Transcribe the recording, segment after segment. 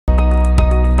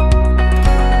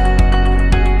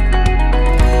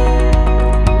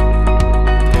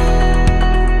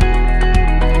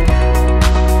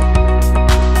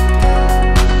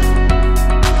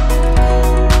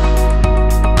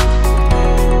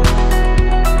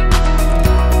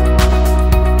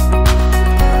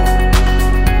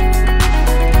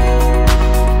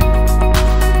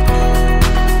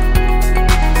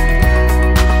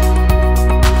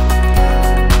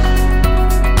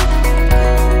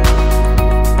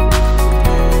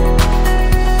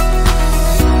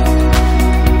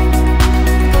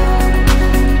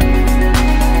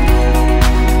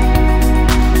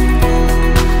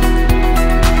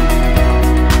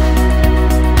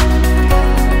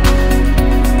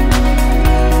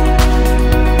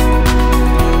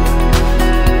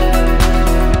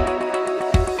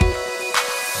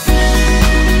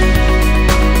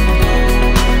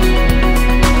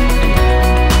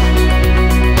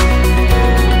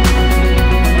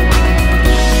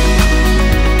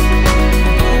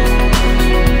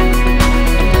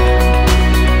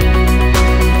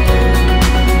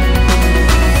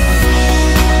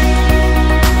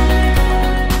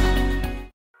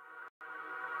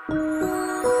Good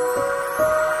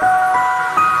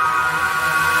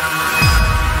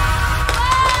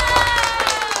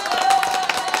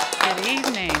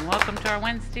evening. Welcome to our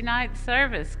Wednesday night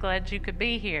service. Glad you could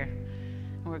be here.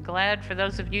 We're glad for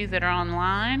those of you that are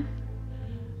online.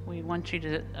 We want you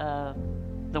to,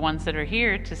 the ones that are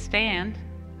here, to stand,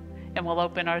 and we'll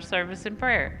open our service in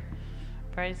prayer.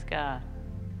 Praise God.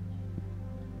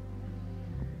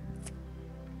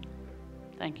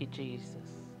 Thank you, Jesus.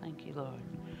 Thank you, Lord.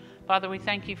 Father, we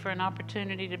thank you for an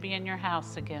opportunity to be in your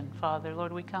house again, Father.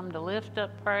 Lord, we come to lift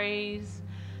up praise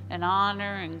and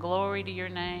honor and glory to your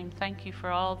name. Thank you for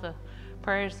all the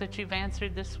prayers that you've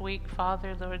answered this week,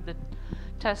 Father. Lord, the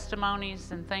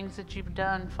testimonies and things that you've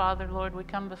done, Father. Lord, we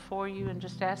come before you and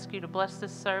just ask you to bless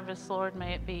this service, Lord.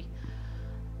 May it be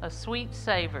a sweet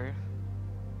savor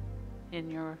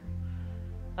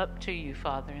up to you,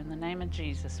 Father. In the name of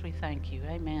Jesus, we thank you.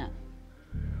 Amen.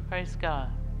 Praise God.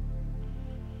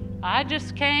 I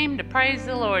just came to praise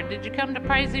the Lord. Did you come to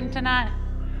praise him tonight?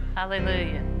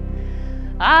 Hallelujah.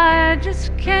 I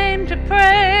just came to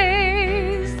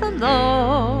praise the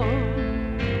Lord.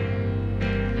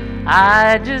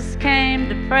 I just came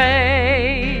to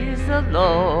praise the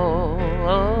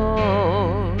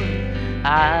Lord.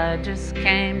 I just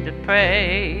came to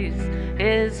praise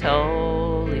his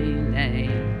holy name.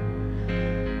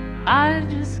 I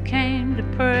just came to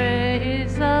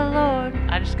praise the Lord.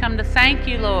 I just come to thank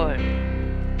you, Lord.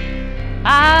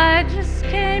 I just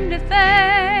came to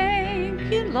thank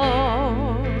you,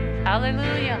 Lord.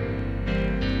 Hallelujah.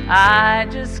 I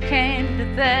just came to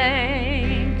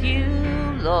thank you,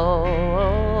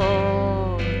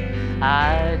 Lord.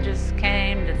 I just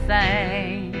came to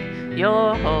thank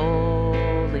your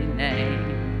holy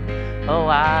name. Oh,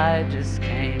 I just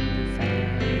came to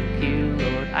thank you,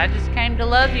 Lord. I just came to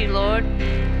love you, Lord.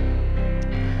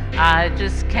 I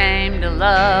just came to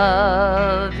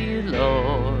love you,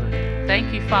 Lord.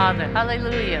 Thank you, Father.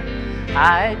 Hallelujah.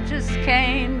 I just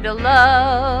came to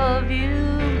love you,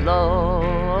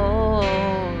 Lord.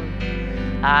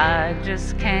 I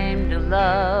just came to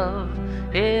love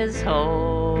his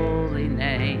holy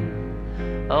name.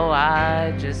 Oh,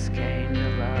 I just came to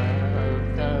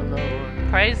love the Lord.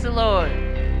 Praise the Lord.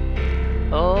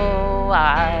 Oh,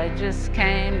 I just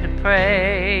came to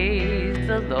praise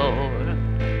the Lord.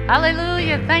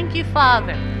 Hallelujah. Thank you,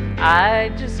 Father. I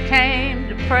just came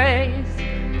to praise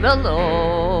the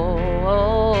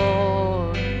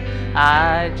Lord.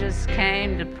 I just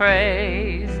came to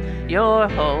praise your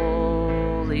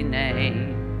holy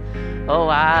name. Oh,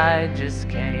 I just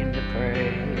came to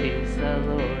praise the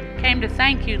Lord. Came to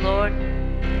thank you, Lord.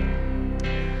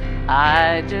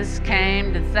 I just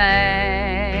came to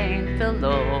thank the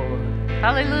Lord.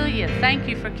 Hallelujah. Thank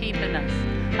you for keeping us.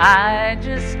 I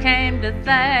just came to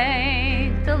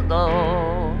thank the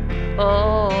Lord.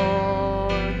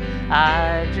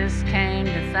 I just came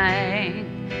to thank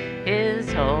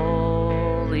his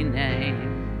holy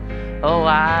name. Oh,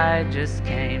 I just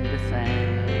came to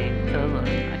thank the Lord.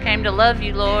 I came to love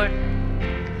you, Lord.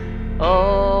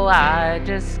 Oh, I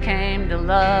just came to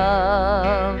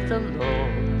love the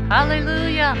Lord.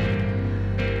 Hallelujah.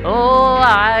 Oh,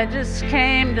 I just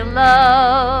came to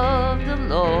love the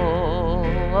Lord.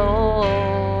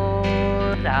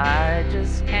 I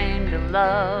just came to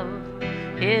love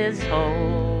his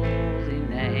holy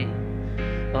name.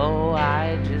 Oh,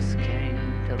 I just came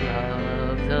to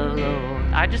love the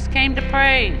Lord. I just came to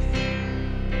praise.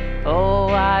 Oh,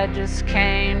 I just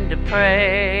came to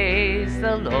praise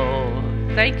the Lord.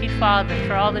 Thank you, Father,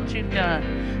 for all that you've done.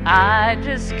 I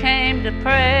just came to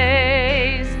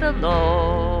praise the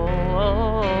Lord.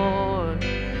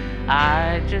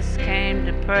 I just came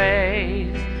to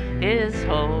praise his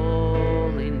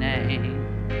holy name.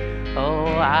 Oh,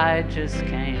 I just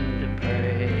came to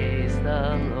praise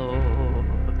the Lord.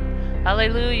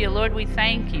 Hallelujah. Lord, we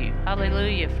thank you.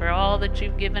 Hallelujah, for all that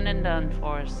you've given and done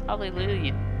for us.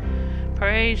 Hallelujah.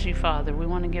 Praise you, Father. We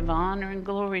want to give honor and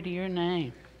glory to your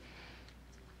name.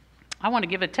 I want to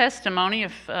give a testimony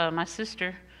of my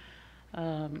sister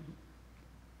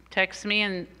texted me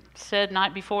and said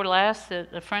night before last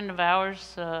that a friend of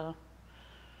ours, her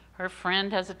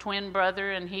friend has a twin brother,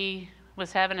 and he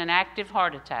was having an active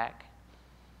heart attack.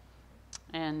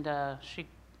 And she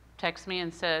texted me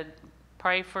and said,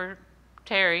 pray for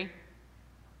Terry.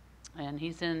 And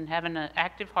he's having an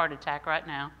active heart attack right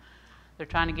now. They're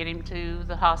trying to get him to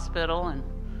the hospital and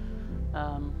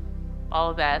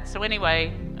all of that. So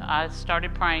anyway, I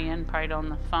started prayed on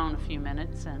the phone a few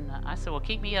minutes, and I said, well,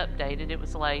 keep me updated. It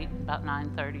was late, about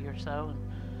 9:30 or so.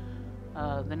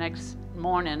 And the next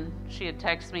morning, she had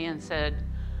texted me and said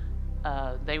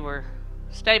they were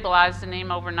stabilizing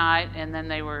him overnight, and then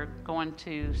they were going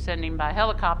to send him by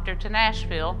helicopter to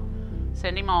Nashville,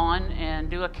 send him on and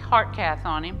do a heart cath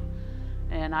on him.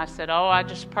 And I said, oh, I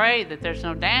just pray that there's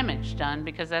no damage done,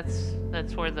 because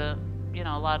that's where the, you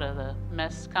know, a lot of the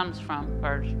mess comes from.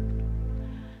 Or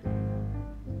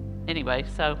anyway,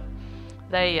 so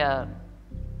they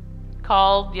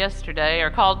called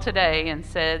today and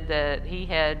said that he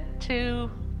had 2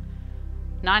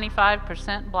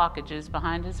 95% blockages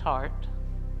behind his heart,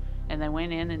 and they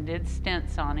went in and did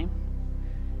stents on him,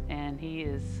 and he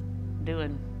is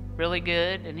doing really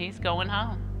good, and he's going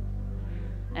home.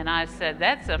 And I said,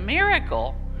 that's a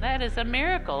miracle. That is a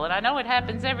miracle. And I know it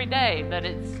happens every day, but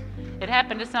it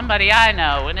happened to somebody I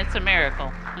know, and it's a miracle.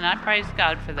 And I praise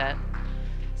God for that.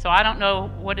 So I don't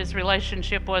know what his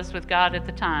relationship was with God at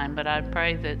the time, but I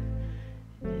pray that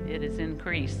it is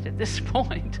increased at this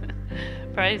point.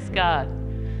 Praise God.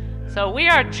 So we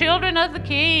are children of the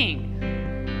King.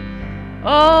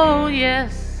 Oh,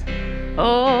 yes.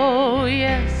 Oh,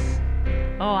 yes.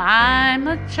 Oh, I'm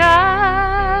a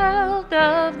child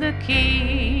of the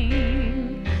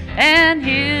King, and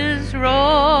his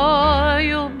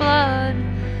royal blood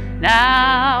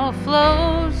now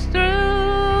flows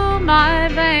through my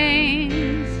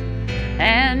veins.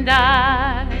 And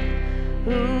I,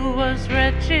 who was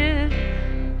wretched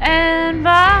and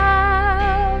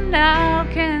vile, now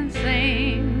can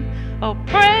sing. Oh,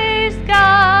 praise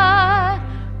God,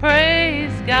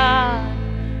 praise God.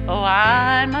 Oh,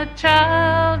 I'm a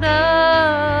child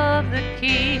of the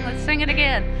King. Let's sing it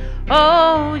again.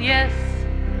 Oh, yes.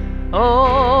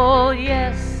 Oh,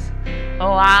 yes.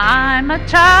 Oh, I'm a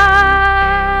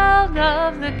child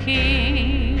of the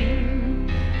King,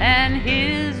 and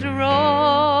his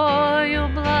royal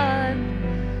blood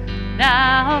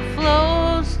now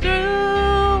flows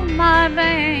through my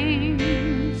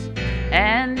veins.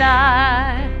 And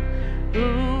I,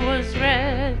 who was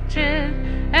wretched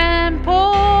and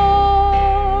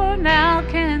poor, now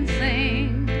can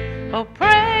sing. Oh,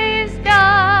 praise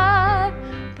God,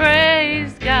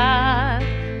 praise God.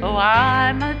 Oh,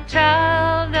 I'm a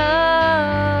child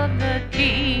of the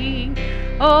King.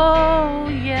 Oh,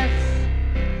 yes.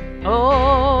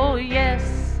 Oh,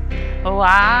 yes. Oh,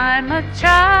 I'm a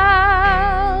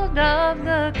child of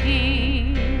the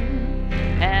King,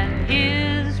 and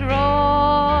his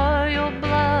royal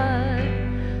blood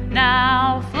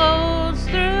now flows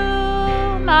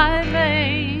through my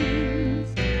veins.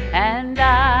 And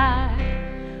I,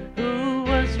 who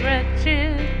was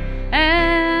wretched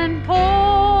and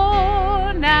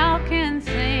poor, now can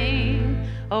sing.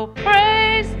 Oh,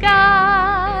 praise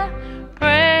God,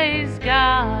 praise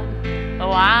God.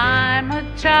 Oh, I'm a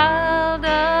child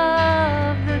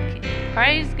of the King.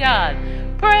 Praise God,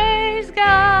 praise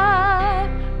God,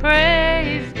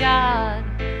 praise God.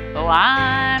 Oh,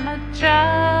 I'm a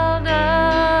child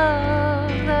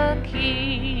of the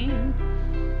King.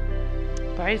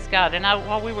 Praise God. And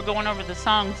while we were going over the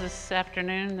songs this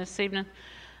evening,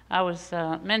 I was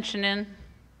mentioning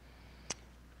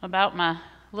about my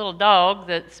little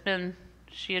dog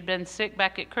she had been sick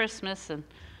back at Christmas, and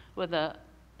with a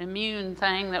immune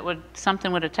thing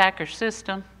something would attack her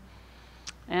system.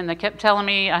 And they kept telling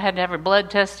me I had to have her blood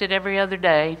tested every other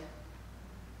day.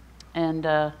 And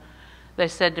they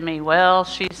said to me, well,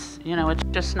 she's, it's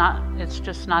just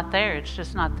not there. It's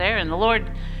just not there. And the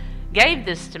Lord gave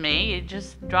this to me. It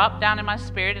just dropped down in my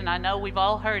spirit, and I know we've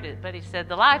all heard it, but he said,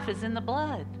 the life is in the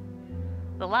blood.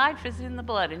 The life is in the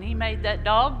blood. And he made that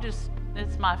dog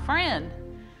it's my friend,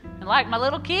 and like my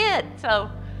little kid. So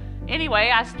anyway,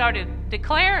 I started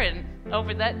declaring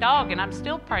over that dog, and I'm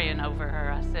still praying over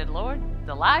her. I said, Lord,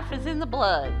 the life is in the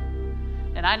blood.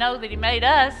 And I know that he made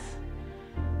us,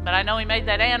 but I know he made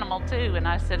that animal too. And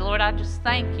I said, Lord, I just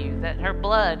thank you that her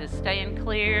blood is staying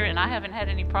clear, and I haven't had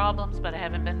any problems, but I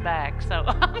haven't been back. So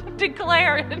I'm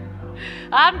declaring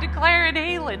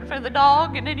healing for the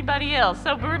dog and anybody else.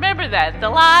 So remember that. The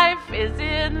life is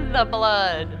in the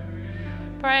blood.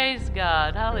 Praise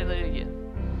God. Hallelujah.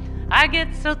 I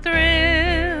get so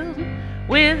thrilled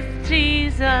with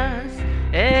Jesus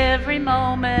every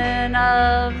moment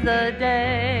of the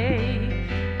day.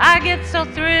 I get so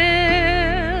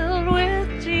thrilled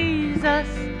with Jesus.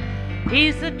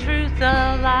 He's the truth,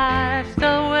 the life,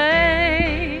 the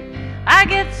way. I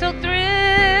get so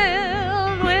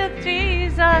thrilled with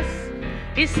Jesus.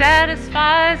 He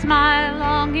satisfies my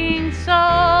longing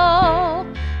soul.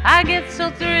 I get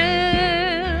so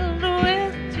thrilled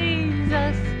with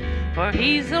Jesus, for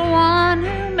he's the one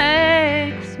who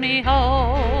makes me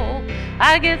whole.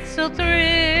 I get so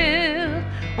thrilled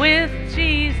with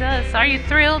Jesus. Are you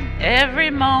thrilled? Every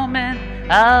moment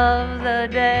of the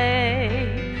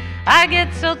day. I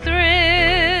get so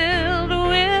thrilled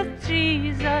with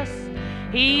Jesus.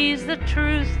 He's the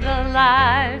truth, the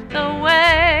life, the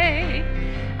way.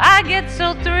 I get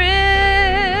so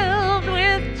thrilled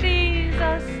with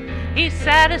Jesus. He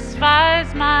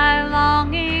satisfies my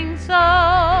longing soul.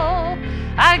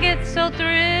 I get so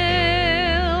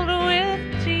thrilled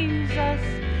with Jesus,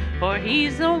 for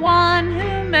He's the one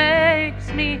who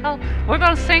makes me whole. We're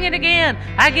going to sing it again.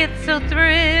 I get so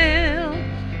thrilled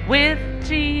with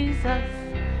Jesus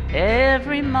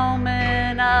every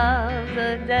moment of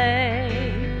the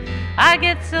day. I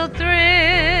get so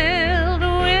thrilled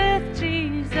with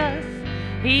Jesus.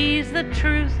 He's the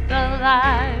truth, the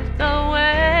life, the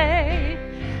way.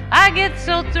 I get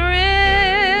so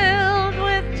thrilled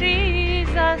with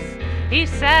Jesus. He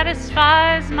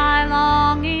satisfies my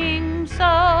longing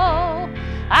soul.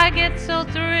 I get so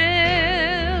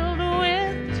thrilled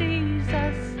with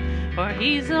Jesus, for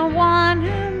He's the one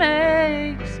who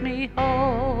makes me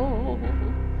whole.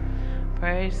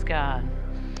 Praise God.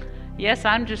 Yes,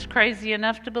 I'm just crazy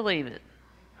enough to believe it.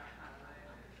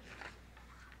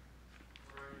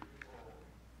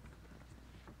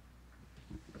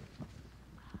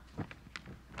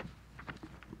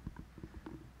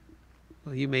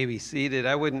 Well, you may be seated.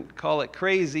 I wouldn't call it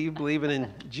crazy, believing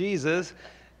in Jesus.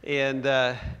 And,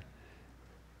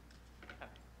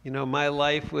 my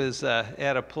life was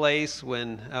at a place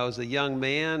when I was a young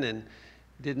man and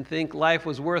didn't think life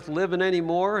was worth living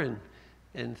anymore,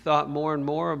 and thought more and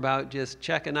more about just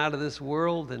checking out of this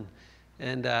world.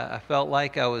 And I felt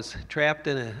like I was trapped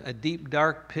in a deep,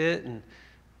 dark pit and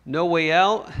no way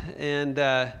out. And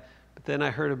but then I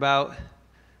heard about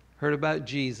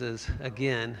Jesus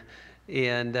again.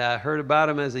 And heard about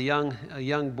Him as a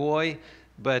young boy,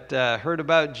 but heard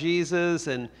about Jesus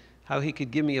and how He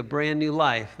could give me a brand new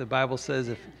life. The Bible says,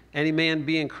 if any man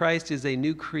be in Christ, is a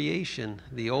new creation.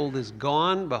 The old is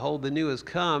gone, behold, the new has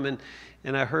come.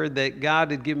 And I heard that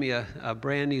God had given me a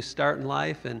brand new start in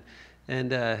life. And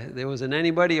there wasn't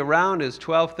anybody around. It was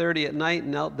 12:30 at night,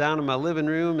 and knelt down in my living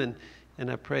room, and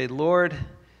I prayed, Lord,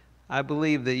 I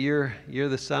believe that you're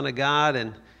the Son of God,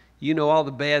 and you know all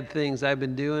the bad things I've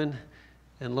been doing.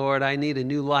 And Lord, I need a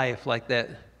new life like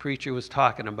that preacher was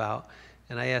talking about.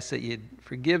 And I ask that you'd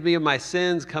forgive me of my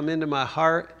sins, come into my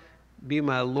heart, be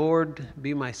my Lord,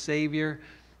 be my Savior.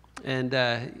 And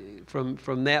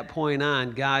from that point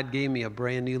on, God gave me a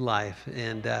brand new life.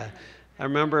 And I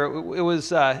remember it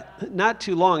was not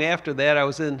too long after that, I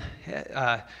was in,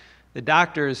 the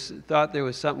doctors thought there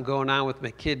was something going on with my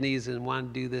kidneys and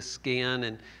wanted to do this scan.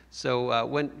 And so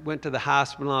went to the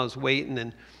hospital. I was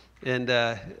waiting, and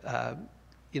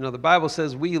the Bible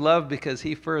says we love because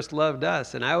He first loved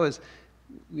us. And I was,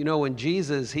 when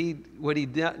Jesus, what He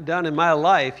done in my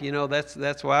life,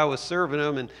 that's why I was serving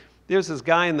Him. And there's this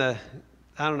guy in the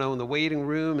waiting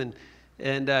room,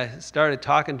 and started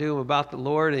talking to him about the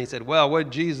Lord. And he said, well, what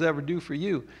did Jesus ever do for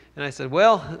you? And I said,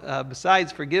 well,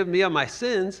 besides forgive me of my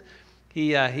sins,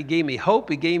 He gave me hope,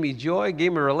 He gave me joy,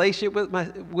 gave me a relationship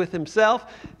with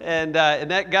Himself, and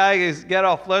that guy got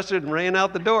all flustered and ran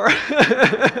out the door.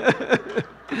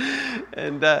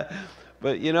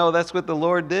 But that's what the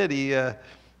Lord did.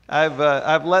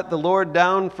 I've let the Lord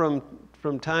down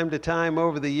from time to time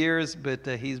over the years, but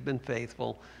He's been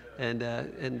faithful. And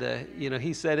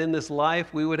He said in this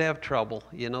life we would have trouble.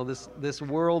 This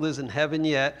world isn't heaven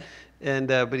yet,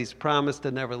 but He's promised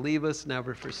to never leave us,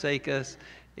 never forsake us.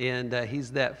 And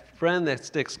He's that friend that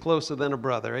sticks closer than a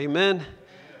brother. Amen?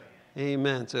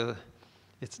 Amen. So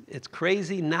it's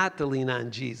crazy not to lean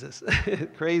on Jesus.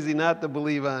 Crazy not to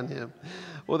believe on Him.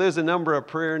 Well, there's a number of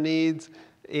prayer needs.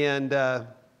 And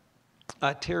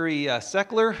Terry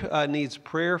Seckler needs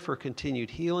prayer for continued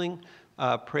healing.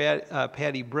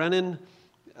 Patty Brennan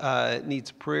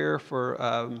needs prayer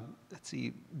for,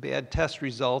 bad test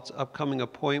results, upcoming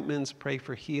appointments. Pray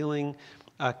for healing.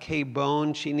 Kay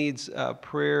Bone, she needs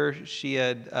prayer. She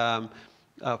had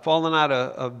fallen out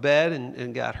of bed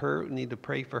and got hurt. We need to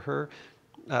pray for her.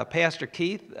 Pastor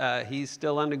Keith, he's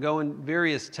still undergoing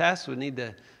various tests. We need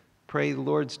to pray the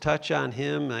Lord's touch on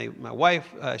him. My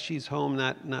wife, she's home,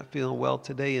 not feeling well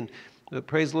today. And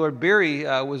praise the Lord, Barry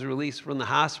was released from the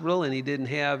hospital, and he didn't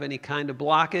have any kind of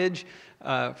blockage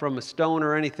from a stone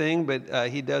or anything, but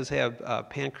he does have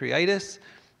pancreatitis.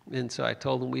 And so I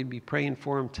told him we'd be praying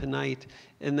for him tonight.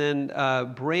 And then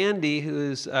Brandy,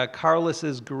 who is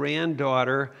Carlos's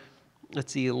granddaughter,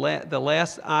 the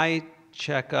last eye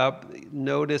checkup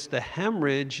noticed a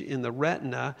hemorrhage in the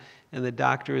retina, and the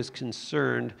doctor is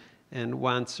concerned and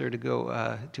wants her to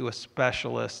go to a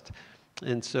specialist.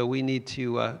 And so we need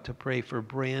to pray for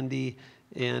Brandy.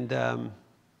 And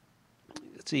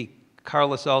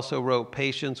Carlos also wrote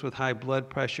patients with high blood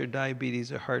pressure,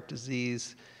 diabetes, or heart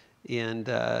disease. And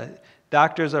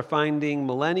doctors are finding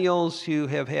millennials who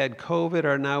have had COVID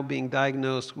are now being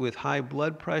diagnosed with high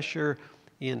blood pressure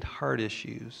and heart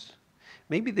issues.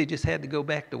 Maybe they just had to go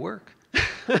back to work.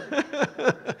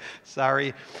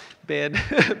 Sorry,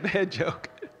 bad joke.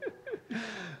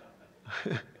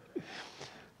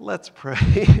 Let's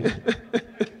pray.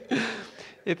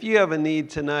 If you have a need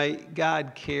tonight,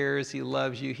 God cares. He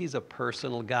loves you. He's a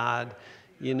personal God,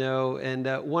 you know. And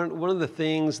one of the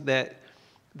things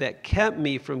that kept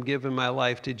me from giving my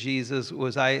life to Jesus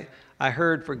was I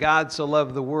heard, for God so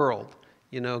loved the world.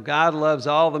 You know, God loves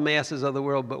all the masses of the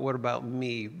world, but what about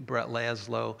me, Brett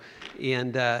Laszlo?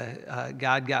 And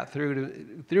God got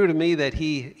through to me that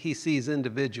He sees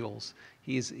individuals.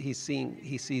 He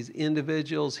sees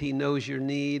individuals. He knows your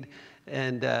need.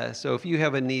 And so if you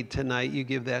have a need tonight, you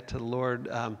give that to the Lord.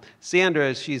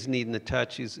 Sandra, she's needing a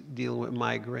touch. She's dealing with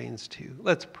migraines too.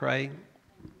 Let's pray.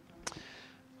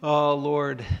 Oh,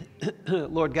 Lord,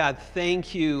 Lord God,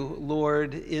 thank you,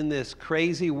 Lord, in this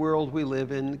crazy world we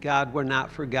live in. God, we're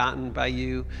not forgotten by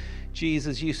you.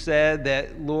 Jesus, you said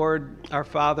that, Lord, our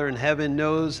Father in heaven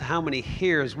knows how many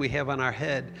hairs we have on our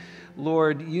head.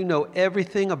 Lord, you know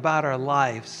everything about our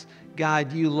lives.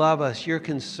 God, you love us. You're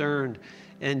concerned.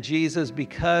 And Jesus,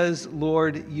 because,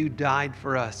 Lord, you died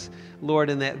for us,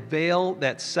 Lord, and that veil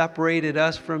that separated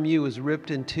us from you is ripped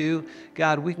in two.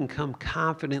 God, we can come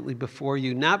confidently before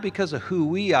you, not because of who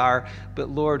we are, but,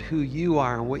 Lord, who you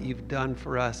are and what you've done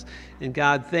for us. And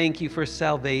God, thank you for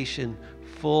salvation,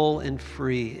 full and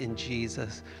free in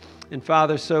Jesus. And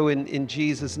Father, so in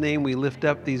Jesus' name, we lift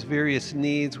up these various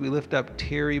needs. We lift up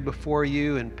Terry before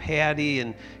you, and Patty,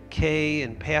 and Kay,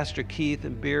 and Pastor Keith,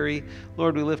 and Barry.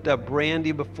 Lord, we lift up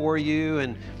Brandy before you,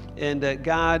 and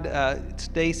God,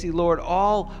 Stacy, Lord,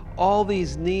 all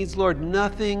these needs, Lord,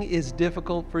 nothing is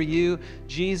difficult for you.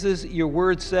 Jesus, your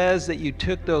word says that you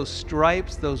took those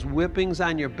stripes, those whippings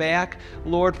on your back,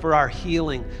 Lord, for our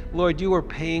healing. Lord, you were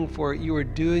paying for it. You were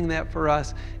doing that for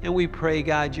us. And we pray,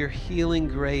 God, your healing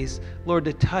grace, Lord,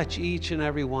 to touch each and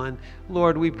every one.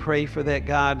 Lord, we pray for that,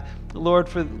 God. Lord,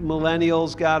 for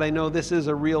millennials, God, I know this is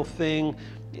a real thing.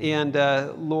 And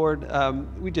Lord,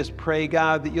 we just pray,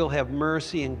 God, that you'll have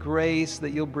mercy and grace,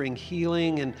 that you'll bring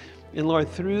healing. And Lord,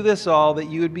 through this all, that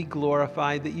you would be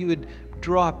glorified, that you would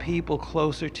draw people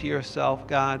closer to yourself,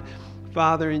 God.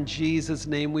 Father, in Jesus'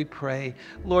 name we pray.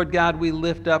 Lord God, we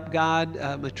lift up, God,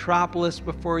 Metropolis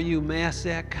before you,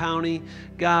 Massac County.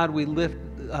 God, we lift,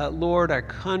 Lord, our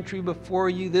country before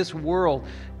you, this world.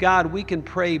 God, we can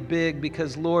pray big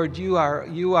because, Lord, you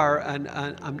are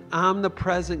an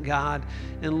omnipresent God.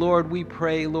 And Lord, we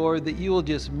pray, Lord, that you will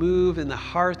just move in the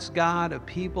hearts, God, of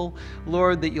people.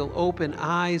 Lord, that you'll open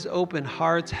eyes, open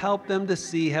hearts, help them to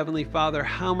see, Heavenly Father,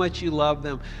 how much you love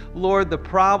them. Lord, the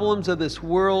problems of this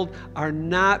world are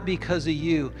not because of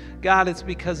you. God, it's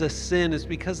because of sin. It's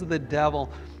because of the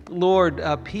devil. Lord,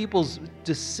 people's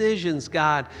decisions,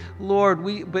 God.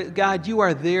 Lord, but God, you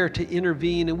are there to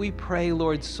intervene, and we pray,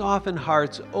 Lord, soften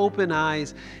hearts, open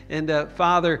eyes. And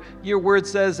Father, your word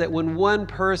says that when one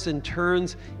person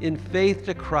turns in faith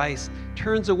to Christ,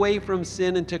 turns away from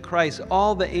sin into Christ,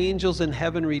 all the angels in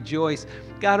heaven rejoice.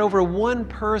 God, over one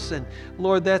person,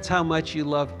 Lord, that's how much you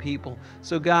love people.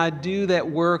 So God, do that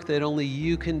work that only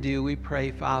you can do, we pray,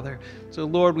 Father. So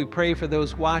Lord, we pray for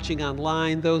those watching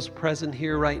online, those present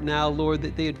here right now, Lord,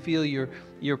 that they would feel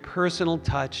your personal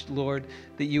touch, Lord,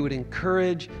 that you would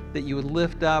encourage, that you would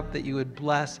lift up, that you would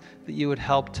bless, that you would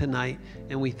help tonight.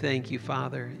 And we thank you,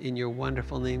 Father, in your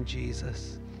wonderful name,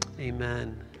 Jesus.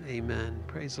 Amen. Amen.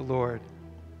 Praise the Lord.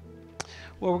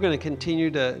 Well, we're going to continue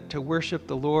to worship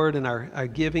the Lord in our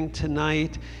giving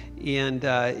tonight. And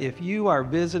if you are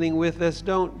visiting with us,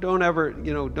 don't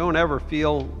ever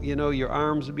feel your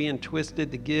arms being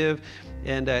twisted to give.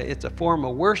 And it's a form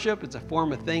of worship. It's a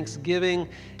form of thanksgiving.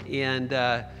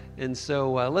 And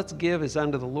so let's give as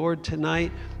unto the Lord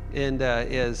tonight. And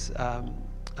as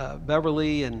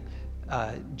Beverly and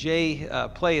Jay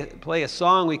play a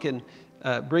song, we can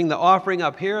bring the offering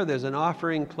up here. There's an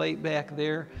offering plate back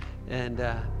there. And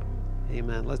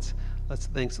amen. Let's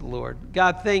thank the Lord.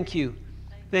 God, thank you.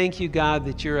 Thank you, God,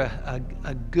 that you're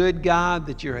a good God,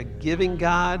 that you're a giving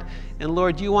God. And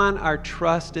Lord, you want our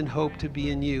trust and hope to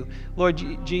be in you. Lord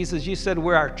Jesus, you said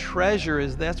where our treasure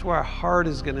is, that's where our heart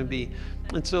is going to be.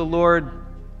 And so, Lord,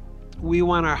 we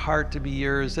want our heart to be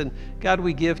yours. And God,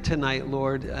 we give tonight,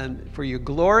 Lord, for your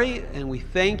glory. And we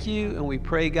thank you and we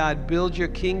pray, God, build your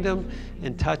kingdom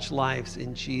and touch lives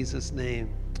in Jesus' name.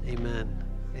 Amen.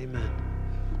 Amen.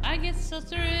 I get so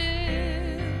thrilled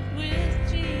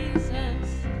with Jesus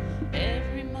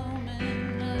every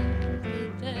moment of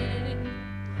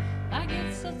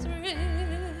so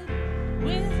thrilled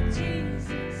with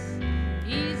Jesus.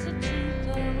 He's the truth,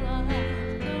 the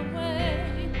life, the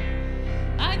way.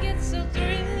 I get so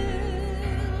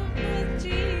thrilled with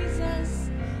Jesus.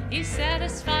 He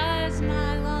satisfies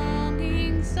my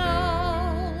longing soul.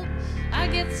 I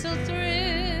get so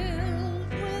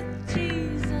thrilled with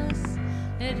Jesus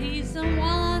that He's the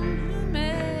one who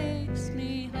makes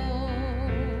me whole.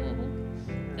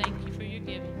 Thank you for your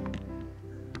giving.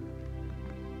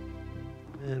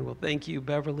 And well, thank you,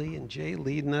 Beverly and Jay,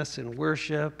 leading us in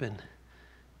worship, and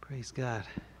praise God.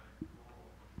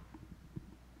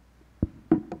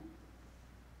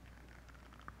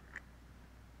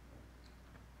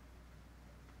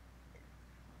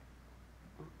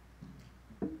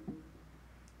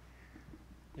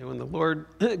 And when the Lord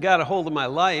got a hold of my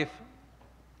life,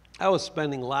 I was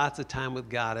spending lots of time with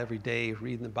God every day,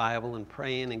 reading the Bible and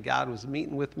praying, and God was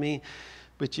meeting with me.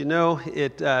 But you know,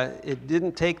 it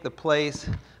didn't take the place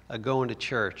of going to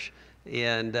church.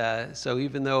 And so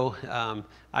even though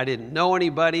I didn't know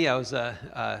anybody, I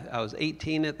was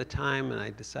 18 at the time, and I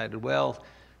decided, well,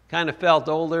 kind of felt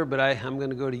older, but I'm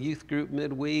going to go to youth group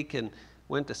midweek, and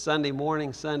went to Sunday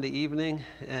morning, Sunday evening,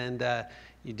 and I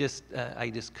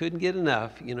just couldn't get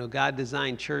enough. You know, God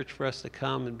designed church for us to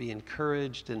come and be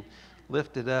encouraged and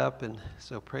lifted up, and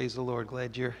so praise the Lord.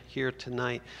 Glad you're here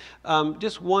tonight.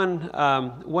 Just one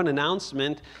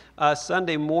announcement.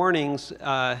 Sunday mornings,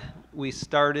 we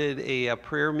started a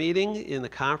prayer meeting in the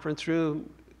conference room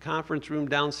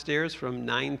downstairs from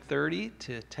 9:30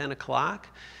 to 10 o'clock,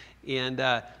 and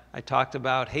I talked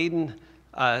about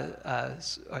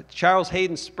Charles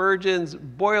Hayden Spurgeon's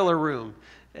boiler room,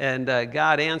 and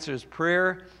God answers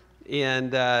prayer.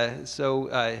 And so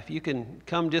if you can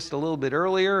come just a little bit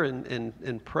earlier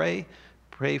and pray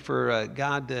for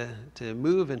God to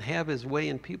move and have His way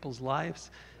in people's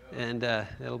lives, and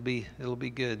it'll be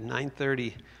good.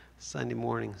 9:30 Sunday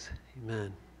mornings.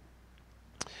 Amen.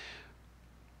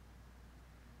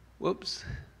 Whoops.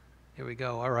 Here we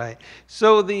go. All right.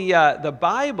 So the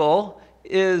Bible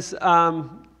is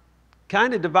kind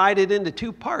of divided into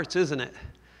two parts, isn't it?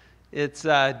 It's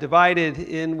divided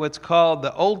in what's called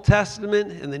the Old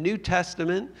Testament and the New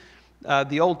Testament.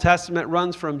 The Old Testament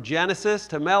runs from Genesis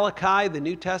to Malachi. The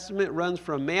New Testament runs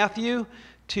from Matthew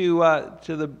to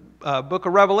the book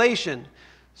of Revelation.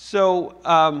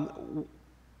 So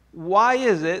why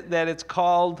is it that it's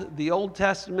called the Old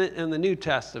Testament and the New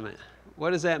Testament? What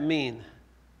does that mean?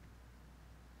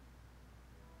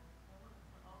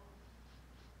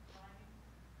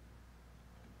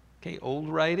 Okay, old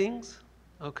writings.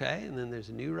 Okay, and then there's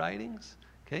new writings.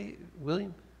 Okay,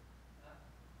 William?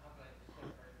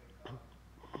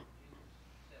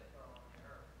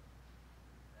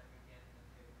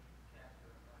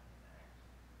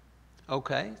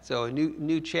 Okay, so a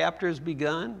new chapter's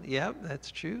begun. Yep,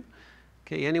 that's true.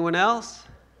 Okay, anyone else?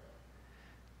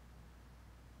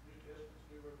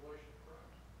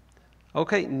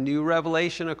 Okay, new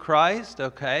revelation of Christ.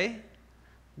 Okay,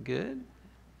 good.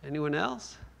 Anyone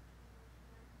else?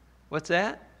 What's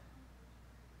that?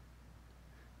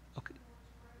 Okay.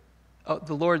 Oh,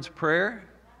 the Lord's Prayer.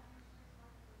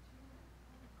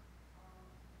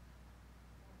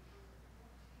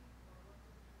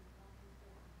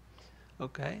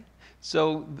 Okay.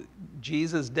 So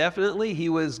Jesus definitely, He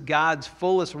was God's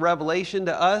fullest revelation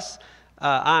to us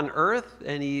on earth,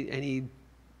 and he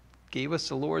gave us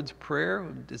the Lord's Prayer.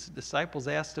 His disciples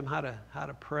asked Him how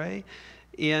to pray.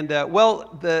 And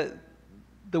well,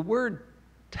 the word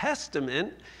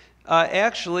Testament,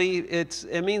 actually,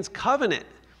 it means covenant.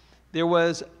 There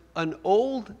was an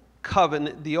old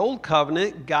covenant, the old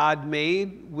covenant God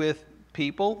made with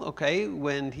people, okay,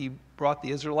 when He brought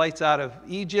the Israelites out of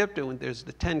Egypt, and when there's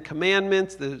the 10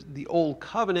 Commandments, there's the old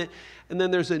covenant, and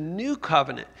then there's a new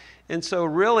covenant. And so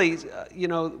really, you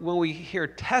know, when we hear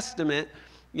testament,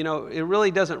 you know, it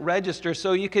really doesn't register.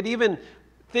 So you could even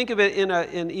think of it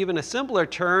in even a simpler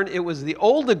term. It was the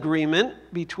old agreement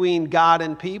between God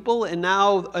and people, and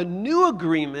now a new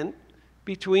agreement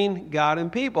between God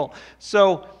and people.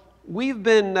 So we've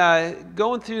been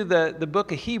going through the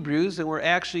book of Hebrews, and we're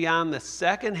actually on the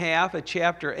second half of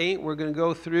chapter 8. We're going to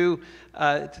go through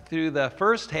the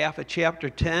first half of chapter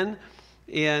 10,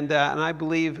 and I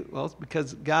believe, well, it's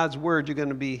because God's word, you're going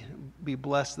to be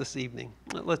blessed this evening.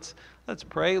 Let's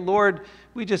pray. Lord,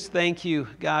 we just thank you,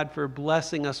 God, for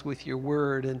blessing us with your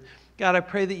word. And God, I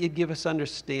pray that you'd give us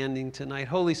understanding tonight.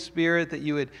 Holy Spirit, that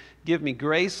you would give me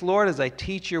grace, Lord, as I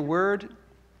teach your word.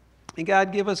 And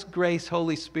God, give us grace,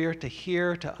 Holy Spirit, to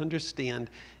hear, to understand.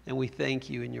 And we thank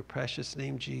you in your precious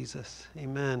name, Jesus.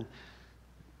 Amen.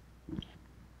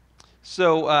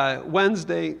 So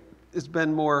Wednesday has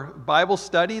been more Bible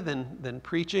study than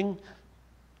preaching.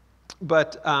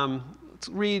 But let's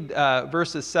read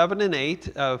verses 7 and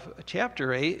 8 of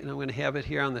chapter 8, and I'm going to have it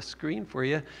here on the screen for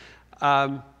you.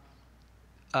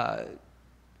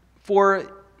 For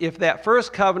if that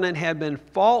first covenant had been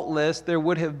faultless, there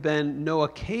would have been no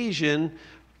occasion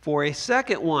for a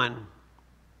second one.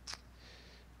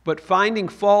 But finding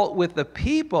fault with the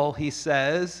people, he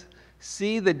says,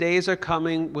 see, the days are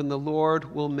coming when the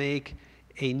Lord will make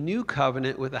a new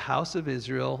covenant with the house of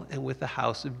Israel and with the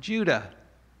house of Judah.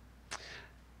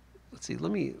 Let's see,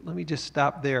 let me just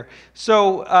stop there.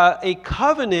 So a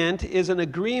covenant is an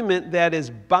agreement that is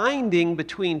binding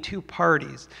between two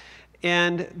parties.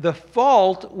 And the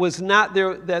fault was not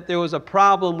that there was a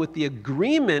problem with the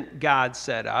agreement God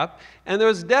set up, and there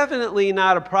was definitely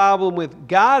not a problem with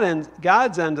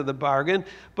God's end of the bargain,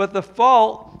 but the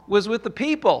fault was with the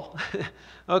people.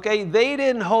 Okay, they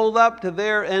didn't hold up to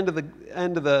their end of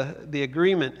the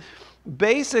agreement.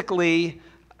 Basically,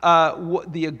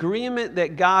 the agreement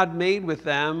that God made with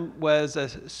them was a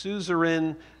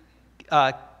suzerain,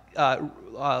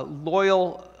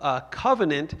 loyal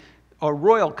covenant, a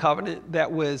royal covenant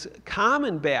that was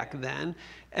common back then.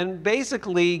 And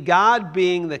basically, God,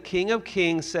 being the King of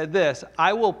Kings, said this: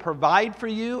 I will provide for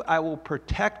you, I will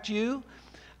protect you,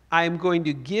 I am going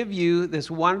to give you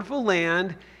this wonderful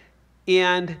land,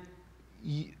 and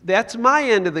that's my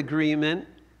end of the agreement.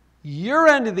 Your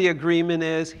end of the agreement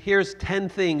is, here's 10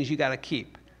 things you got to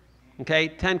keep. Okay,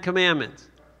 10 commandments.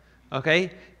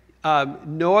 Okay,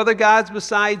 no other gods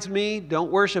besides me, don't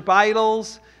worship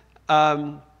idols,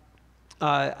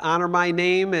 honor my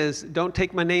name don't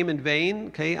take my name in vain.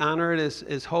 Okay, honor it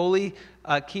as holy.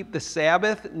 Keep the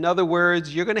Sabbath. In other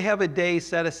words, you're going to have a day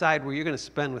set aside where you're going to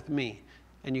spend with me,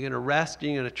 and you're going to rest,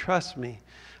 and you're going to trust me.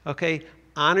 Okay,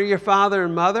 honor your father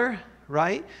and mother,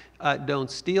 right? Don't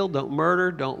steal, don't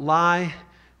murder, don't lie,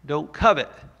 don't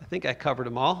covet. I think I covered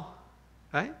them all,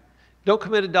 right? Don't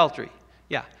commit adultery.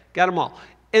 Yeah, got them all.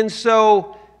 And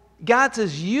so God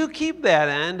says, you keep that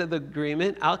end of the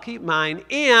agreement, I'll keep mine,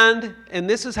 and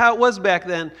this is how it was back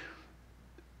then,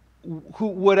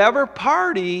 whatever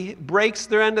party breaks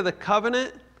their end of the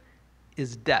covenant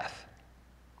is death.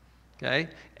 Okay?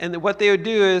 And what they would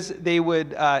do is they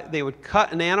would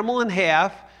cut an animal in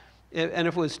half, and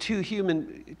if it was two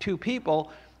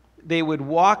people, they would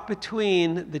walk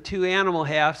between the two animal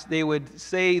halves. They would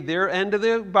say their end of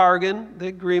the bargain, the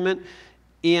agreement,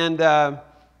 and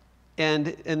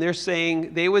they're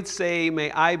saying, they would say,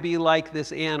 may I be like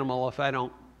this animal if I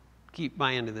don't keep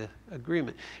my end of the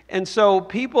agreement. And so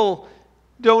people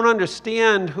don't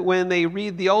understand when they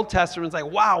read the Old Testament. It's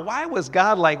like, wow, why was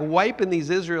God like wiping these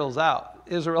Israelites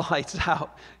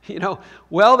out? You know,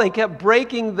 well, they kept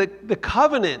breaking the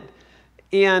covenant.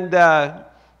 And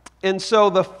so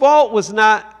the fault was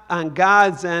not on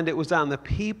God's end, it was on the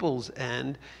people's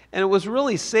end. And it was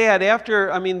really sad after,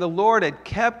 the Lord had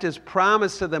kept his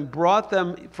promise to them, brought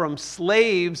them from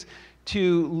slaves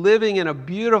to living in a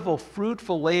beautiful,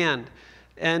 fruitful land.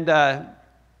 And the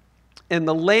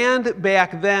land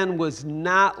back then was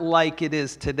not like it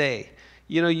is today.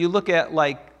 You know, you look at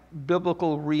like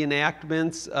biblical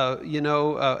reenactments,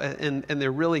 and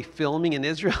they're really filming in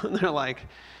Israel, and they're like,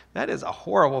 that is a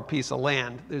horrible piece of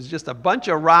land. There's just a bunch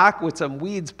of rock with some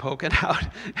weeds poking out.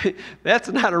 That's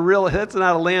not a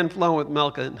land flowing with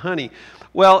milk and honey.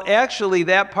 Well, actually,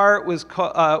 that part was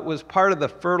part of the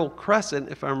Fertile Crescent,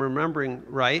 if I'm remembering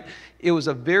right. It was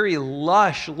a very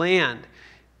lush land.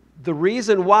 The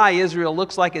reason why Israel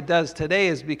looks like it does today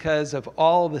is because of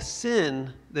all the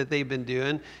sin that they've been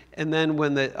doing. And then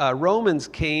when the Romans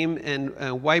came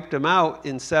and wiped them out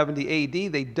in 70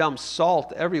 AD, they dumped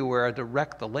salt everywhere to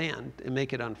wreck the land and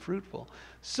make it unfruitful.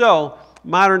 So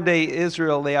modern day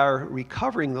Israel, they are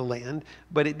recovering the land,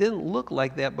 but it didn't look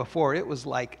like that before. It was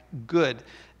like good.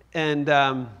 And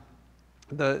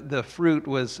the fruit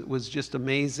was just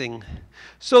amazing.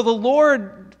 So the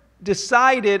Lord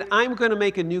decided, I'm going to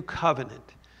make a new covenant.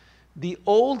 The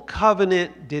old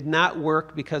covenant did not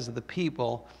work because of the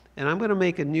people, and I'm going to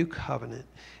make a new covenant.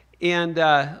 And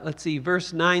let's see,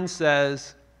 verse 9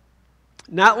 says,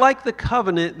 not like the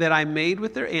covenant that I made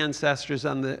with their ancestors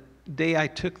on the day I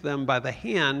took them by the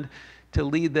hand to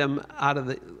lead them out of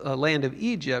the land of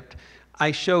Egypt.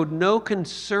 I showed no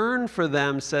concern for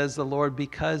them, says the Lord,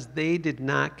 because they did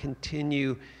not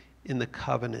continue in the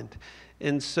covenant.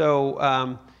 And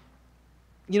so,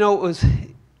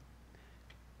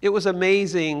 it was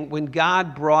amazing when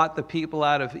God brought the people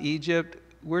out of Egypt.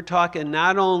 We're talking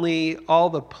not only all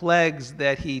the plagues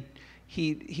that he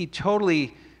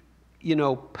totally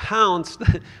pounced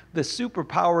the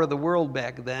superpower of the world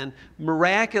back then,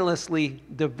 miraculously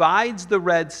divides the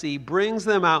Red Sea, brings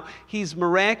them out. He's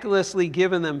miraculously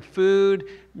given them food,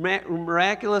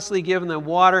 miraculously given them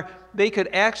water. They could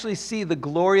actually see the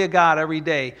glory of God every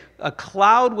day. A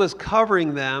cloud was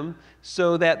covering them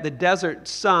so that the desert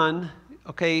sun,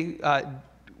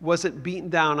 wasn't beaten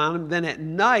down on them. Then at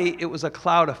night, it was a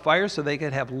cloud of fire so they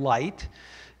could have light.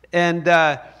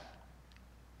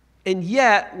 And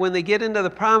yet, when they get into the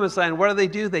promised land, what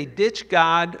do? They ditch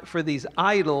God for these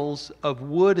idols of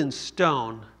wood and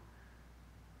stone,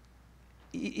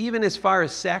 even as far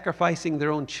as sacrificing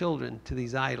their own children to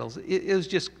these idols. It was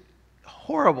just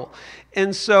horrible.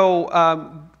 And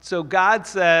so, so God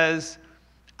says,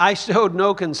 I showed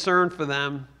no concern for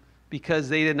them because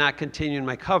they did not continue in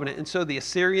my covenant. And so the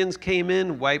Assyrians came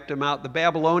in, wiped them out. The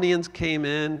Babylonians came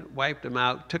in, wiped them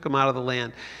out, took them out of the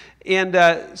land.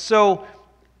 And so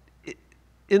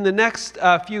in the next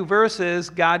few verses,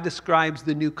 God describes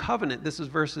the new covenant. This is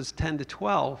verses 10 to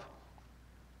 12.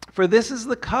 For this is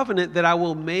the covenant that I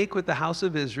will make with the house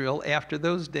of Israel after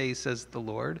those days, says the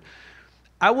Lord.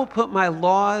 I will put my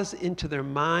laws into their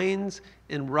minds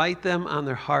and write them on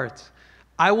their hearts.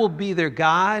 I will be their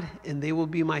God, and they will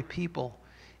be my people.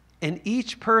 And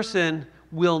each person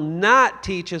will not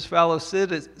teach his fellow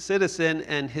citizen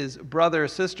and his brother or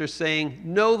sister, saying,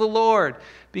 know the Lord,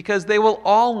 because they will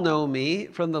all know me,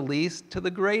 from the least to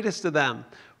the greatest of them.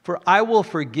 For I will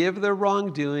forgive their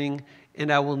wrongdoing,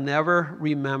 and I will never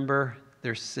remember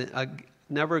their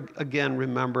never again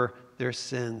remember their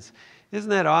sins.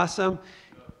 Isn't that awesome?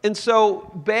 And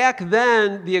so back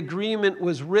then, the agreement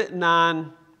was written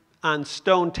on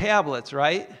stone tablets,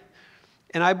 right?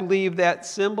 And I believe that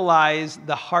symbolized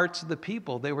the hearts of the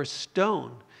people. They were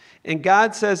stone. And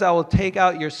God says, I will take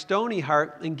out your stony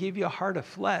heart and give you a heart of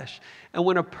flesh. And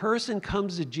when a person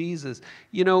comes to Jesus,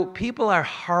 people are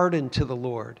hardened to the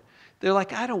Lord. They're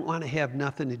like, I don't want to have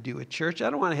nothing to do with church. I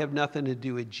don't want to have nothing to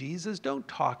do with Jesus. Don't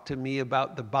talk to me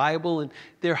about the Bible. And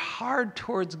they're hard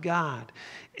towards God.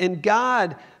 And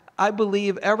God, I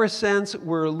believe ever since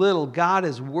we're little, God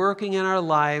is working in our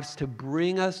lives to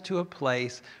bring us to a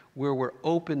place where we're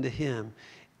open to Him.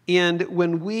 And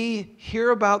when we hear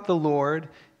about the Lord,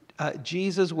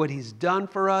 Jesus, what He's done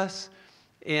for us,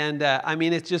 and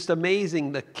it's just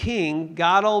amazing. The King,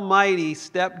 God Almighty,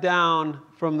 stepped down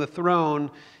from the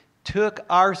throne, took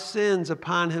our sins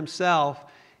upon Himself,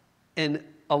 and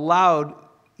allowed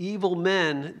evil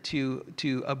men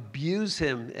to abuse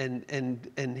Him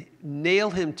and nail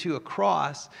Him to a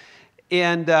cross.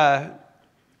 And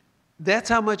that's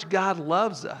how much God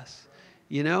loves us.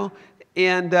 And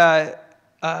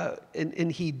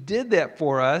He did that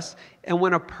for us. And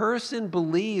when a person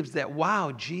believes that,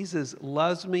 wow, Jesus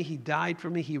loves me, He died for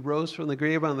me, He rose from the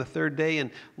grave on the third day,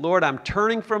 and Lord, I'm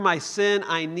turning from my sin,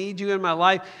 I need you in my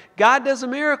life, God does a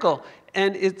miracle.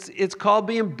 And it's called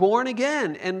being born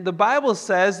again. And the Bible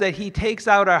says that He takes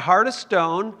out our heart of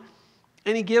stone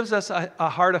and He gives us a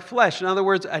heart of flesh. In other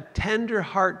words, a tender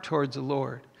heart towards the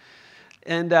Lord.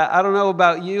 And I don't know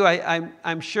about you,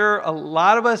 I'm sure a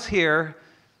lot of us here,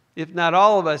 if not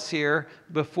all of us here,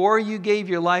 before you gave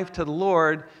your life to the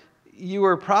Lord, you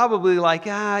were probably like,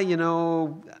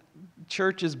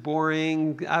 church is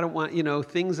boring. I don't want,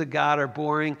 things of God are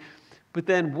boring. But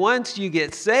then once you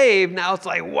get saved, now it's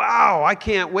like, wow, I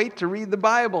can't wait to read the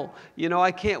Bible.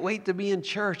 I can't wait to be in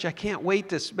church. I can't wait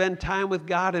to spend time with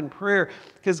God in prayer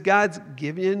because God's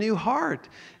giving you a new heart.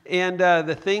 And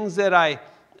the things that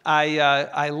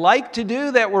I like to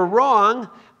do that were wrong,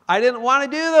 I didn't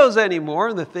want to do those anymore.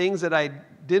 And the things that I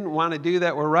didn't want to do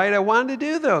that were right, I wanted to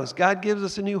do those. God gives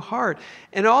us a new heart.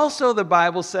 And also the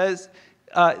Bible says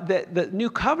that the new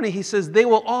covenant, He says, they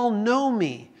will all know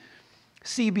me.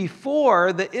 See,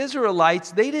 before, the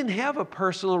Israelites, they didn't have a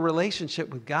personal relationship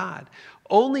with God.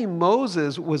 Only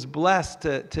Moses was blessed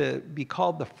to be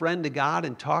called the friend of God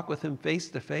and talk with Him face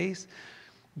to face.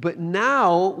 But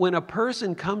now, when a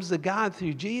person comes to God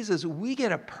through Jesus, we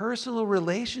get a personal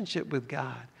relationship with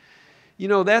God.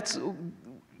 That's,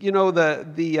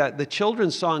 the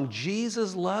children's song,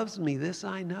 Jesus loves me, this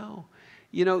I know.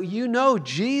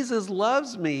 Jesus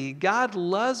loves me, God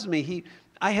loves me.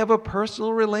 I have a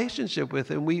personal relationship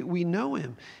with Him. We know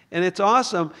Him. And it's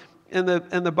awesome. And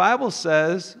the Bible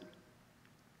says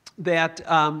that,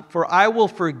 for I will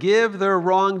forgive their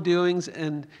wrongdoings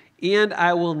and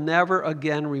I will never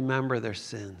again remember their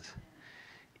sins.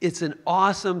 It's an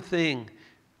awesome thing.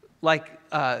 Like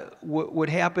what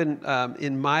happened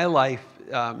in my life,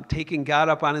 taking God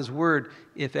up on His word.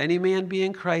 If any man be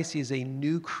in Christ, he is a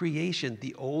new creation.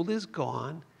 The old is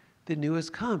gone, the new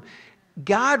has come.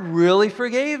 God really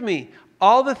forgave me.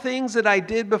 all the things that I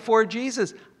did before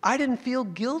Jesus, I didn't feel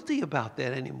guilty about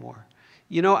that anymore.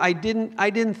 You know, I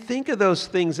didn't think of those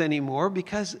things anymore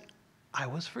because I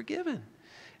was forgiven.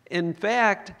 In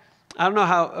fact, I don't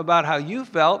know about how you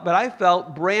felt, but I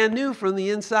felt brand new from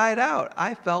the inside out.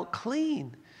 I felt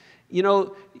clean. You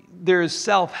know, there's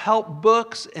self-help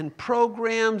books and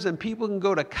programs, and people can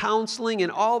go to counseling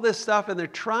and all this stuff, and they're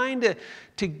trying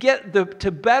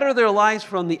to better their lives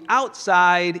from the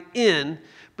outside in.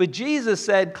 But Jesus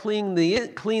said, clean the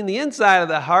inside of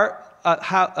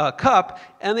the cup,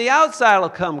 and the outside will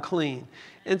come clean.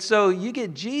 And so you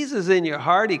get Jesus in your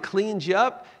heart, he cleans you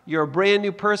up, you're a brand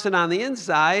new person on the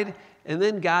inside, and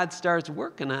then God starts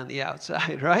working on the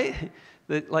outside, right?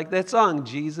 Like that song,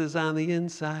 Jesus on the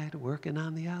inside, working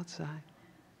on the outside.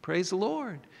 Praise the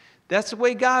Lord. That's the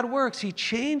way God works. He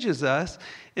changes us.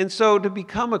 And so to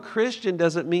become a Christian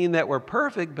doesn't mean that we're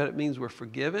perfect, but it means we're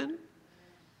forgiven.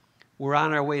 We're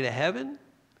on our way to heaven.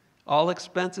 All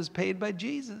expenses paid by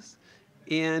Jesus.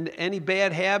 And any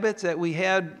bad habits that we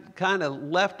had kind of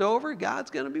left over,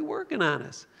 God's going to be working on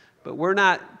us. But we're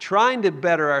not trying to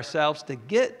better ourselves to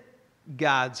get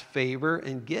God's favor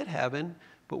and get heaven,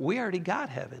 but we already got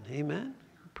heaven. Amen.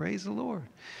 Praise the Lord.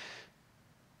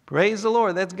 Praise the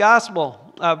Lord. That's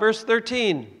gospel. Verse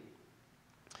 13.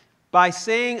 By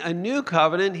saying a new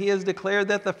covenant, he has declared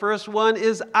that the first one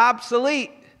is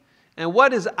obsolete. And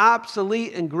what is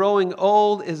obsolete and growing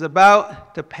old is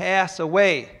about to pass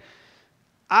away.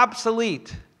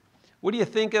 Obsolete. What do you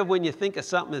think of when you think of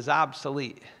something as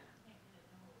obsolete?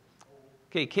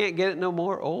 Okay, can't get it no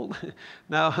more, old?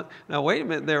 Now wait a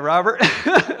minute there, Robert.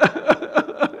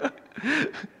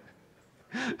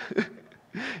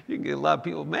 You can get a lot of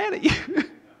people mad at you.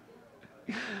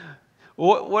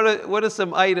 What are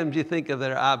some items you think of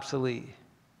that are obsolete?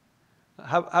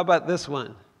 How about this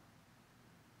one?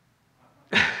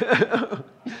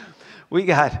 We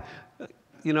got,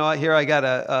 here I got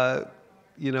a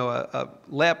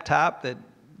laptop that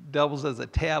doubles as a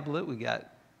tablet. We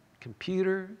got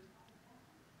computer.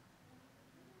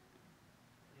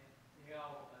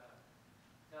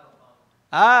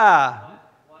 Oh,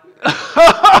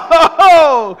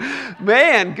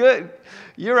 man, good.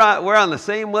 We're on the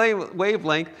same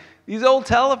wavelength. These old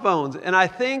telephones. And I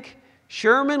think,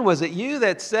 Sherman, was it you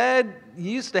that said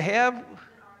you used to have?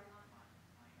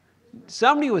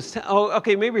 Somebody was,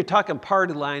 okay, maybe you're talking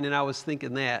party line, and I was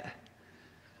thinking that.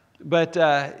 But,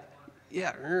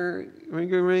 yeah,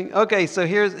 ring. Okay, so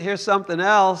here's something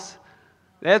else.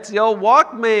 That's the old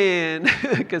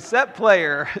Walkman cassette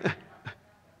player.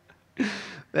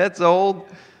 That's old.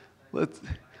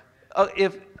 All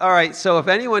right, so if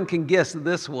anyone can guess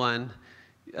this one,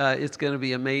 it's going to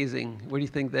be amazing. What do you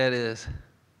think that is?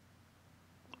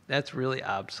 That's really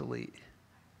obsolete.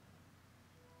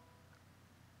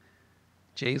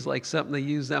 Jay's like something they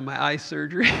used on my eye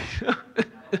surgery.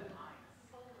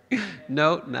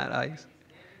 No, not ice.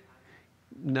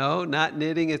 No, not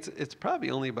knitting. It's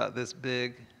probably only about this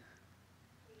big.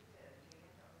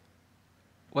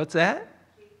 What's that?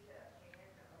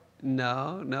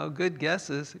 No, good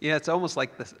guesses. Yeah, it's almost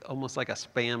like a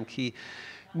spam key.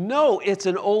 No, it's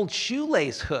an old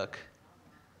shoelace hook.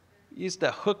 Used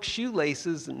to hook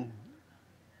shoelaces, and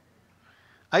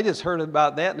I just heard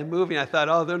about that in a movie, and I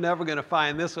thought, they're never going to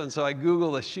find this one, so I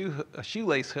Googled a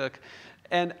shoelace hook.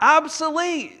 And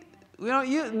obsolete. We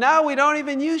don't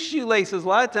even use shoelaces a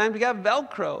lot of times. We got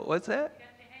Velcro. What's that? Got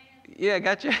your hand. Yeah,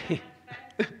 got your hand.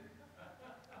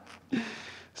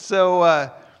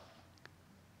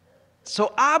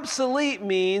 So obsolete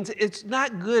means it's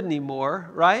not good anymore,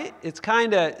 right? It's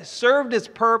kind of served its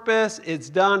purpose, it's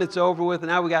done, it's over with, and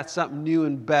now we got something new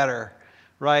and better,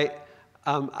 right?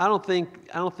 I don't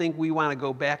think we want to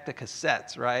go back to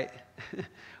cassettes, right?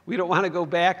 We don't want to go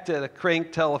back to the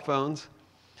crank telephones.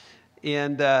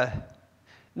 And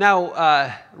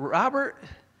now, Robert,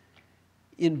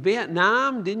 in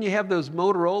Vietnam, didn't you have those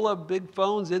Motorola big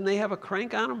phones? Didn't they have a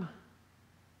crank on them?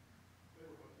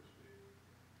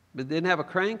 But didn't have a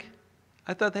crank?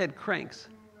 I thought they had cranks.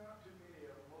 Not too many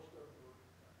of them. Most of them were,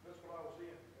 that's what I was in,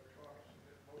 electronics,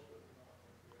 most of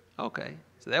them not. Okay,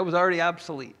 so that was already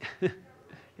obsolete.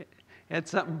 Had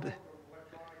something. From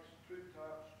electronics, tube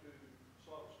tops to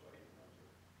solid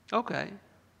state.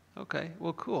 Okay,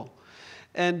 well, cool.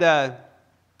 And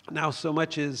now so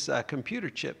much is computer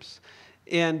chips.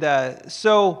 And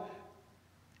so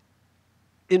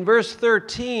in verse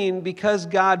 13, because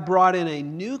God brought in a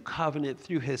new covenant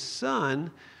through his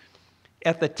Son,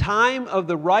 at the time of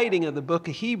the writing of the book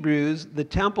of Hebrews, the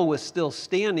temple was still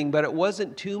standing, but it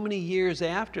wasn't too many years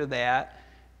after that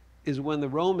is when the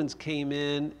Romans came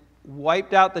in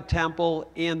wiped out the temple,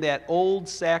 and that old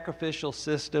sacrificial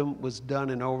system was done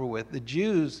and over with. The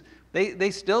Jews,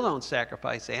 they still don't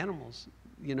sacrifice animals.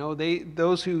 You know,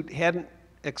 those who hadn't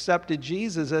accepted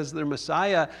Jesus as their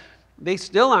Messiah, they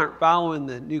still aren't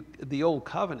following the old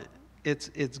covenant.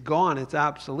 It's gone. It's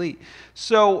obsolete.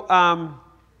 So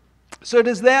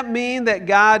does that mean that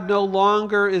God no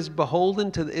longer is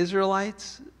beholden to the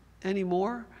Israelites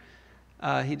anymore?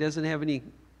 He doesn't have any,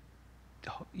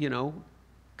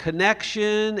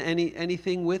 connection,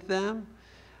 anything with them?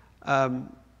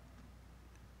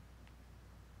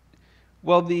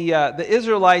 Well, the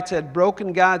Israelites had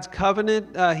broken God's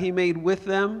covenant He made with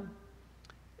them,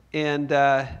 and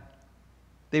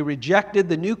they rejected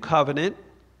the new covenant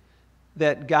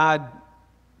that God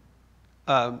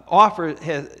offered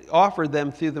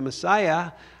them through the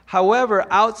Messiah. However,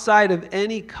 outside of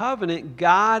any covenant,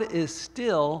 God is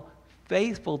still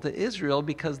faithful to Israel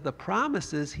because the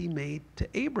promises He made to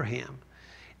Abraham.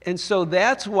 And so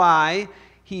that's why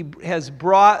He has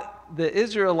brought the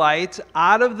Israelites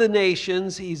out of the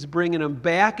nations. He's bringing them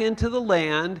back into the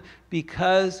land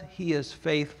because He is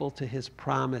faithful to His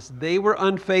promise. They were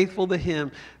unfaithful to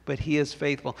Him, but He is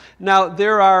faithful. Now,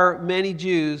 there are many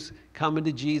Jews coming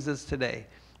to Jesus today.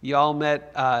 You all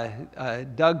met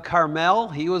Doug Carmel.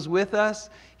 He was with us.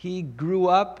 He grew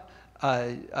up,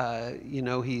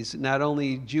 he's not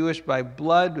only Jewish by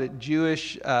blood, but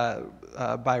Jewish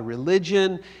by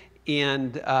religion,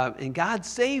 and God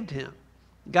saved him.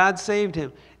 God saved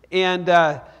him.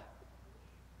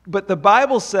 But the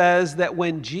Bible says that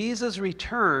when Jesus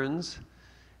returns,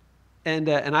 and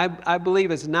I believe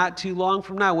it's not too long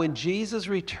from now, when Jesus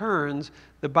returns,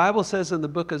 the Bible says in the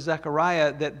book of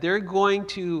Zechariah that they're going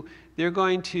to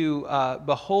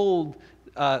behold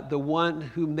the one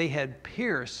whom they had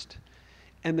pierced,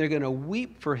 and they're going to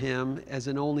weep for him as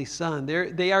an only son.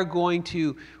 They are going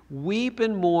to weep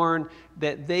and mourn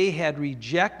that they had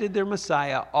rejected their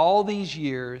Messiah all these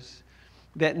years,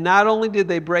 that not only did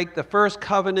they break the first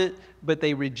covenant, but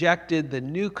they rejected the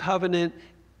new covenant,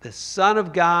 the Son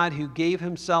of God who gave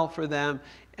Himself for them,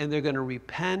 and they're going to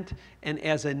repent, and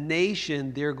as a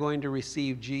nation, they're going to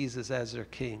receive Jesus as their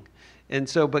King. And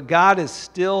so, but God is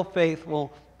still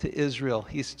faithful to Israel.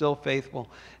 He's still faithful.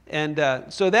 And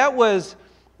so that was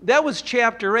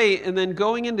chapter 8, and then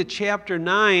going into chapter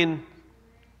 9,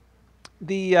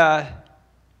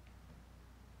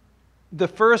 the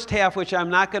first half, which I'm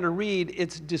not going to read,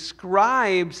 it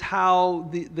describes how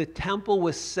the temple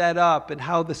was set up and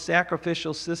how the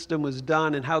sacrificial system was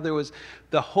done and how there was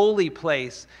the holy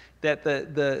place that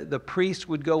the priest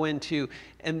would go into.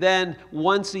 And then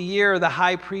once a year, the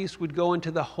high priest would go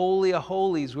into the Holy of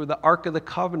Holies where the Ark of the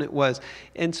Covenant was.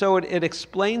 And so it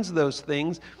explains those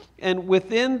things. And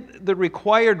within the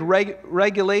required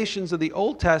regulations of the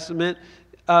Old Testament,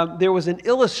 there was an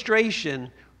illustration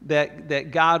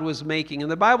that God was making.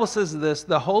 And the Bible says this: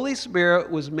 the Holy Spirit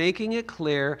was making it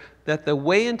clear that the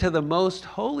way into the most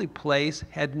holy place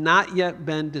had not yet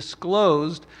been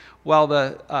disclosed while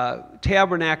the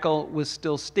tabernacle was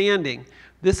still standing.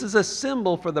 This is a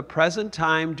symbol for the present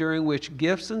time during which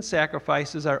gifts and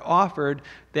sacrifices are offered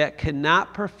that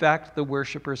cannot perfect the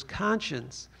worshiper's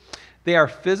conscience. They are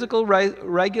physical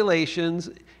regulations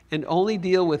and only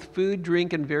deal with food,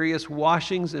 drink, and various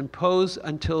washings imposed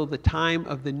until the time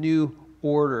of the new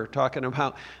order. Talking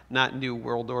about not new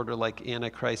world order like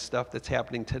Antichrist stuff that's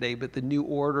happening today, but the new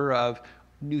order of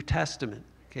New Testament,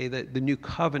 okay, the new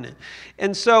covenant.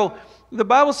 And so the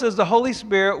Bible says the Holy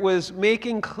Spirit was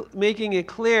making it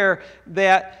clear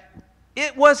that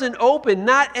it wasn't open.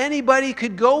 Not anybody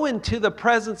could go into the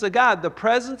presence of God. The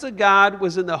presence of God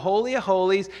was in the Holy of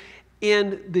Holies.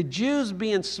 And the Jews,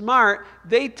 being smart,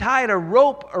 they tied a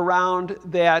rope around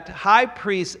that high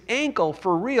priest's ankle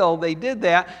for real. They did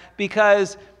that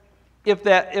because if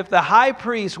the high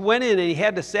priest went in and he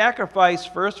had to sacrifice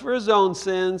first for his own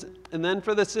sins and then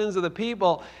for the sins of the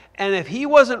people, and if he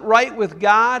wasn't right with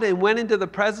God and went into the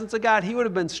presence of God, he would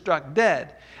have been struck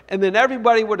dead. And then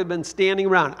everybody would have been standing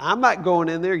around. I'm not going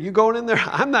in there. You going in there?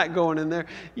 I'm not going in there.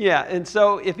 Yeah, and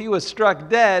so if he was struck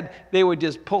dead, they would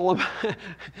just pull him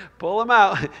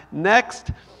out.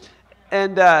 Next.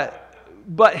 And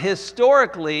but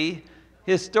historically,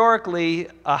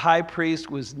 a high priest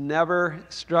was never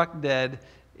struck dead,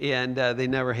 and they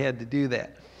never had to do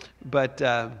that. But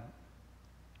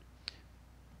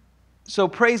so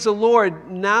praise the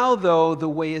Lord. Now, though, the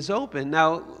way is open.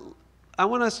 Now, I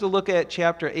want us to look at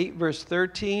chapter 8, verse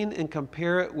 13, and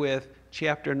compare it with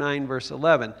chapter 9, verse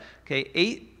 11. Okay,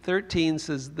 8:13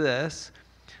 says this: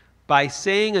 By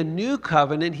saying a new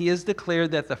covenant, he has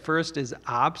declared that the first is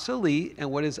obsolete,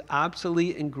 and what is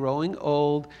obsolete and growing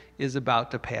old is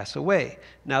about to pass away.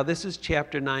 Now, this is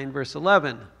chapter 9, verse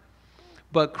 11.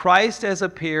 But Christ has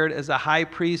appeared as a high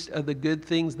priest of the good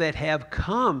things that have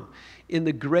come in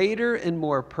the greater and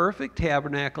more perfect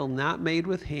tabernacle, not made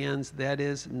with hands, that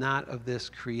is, not of this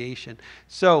creation.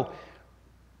 So,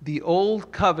 the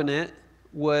old covenant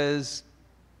was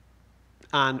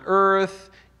on earth.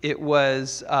 It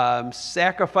was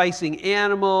sacrificing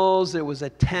animals. It was a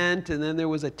tent, and then there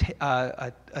was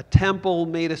a temple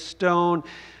made of stone.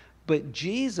 But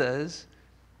Jesus,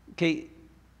 okay,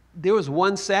 there was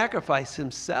one sacrifice,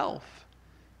 himself.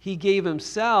 He gave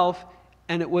himself,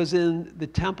 and it was in the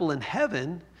temple in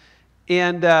heaven.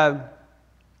 And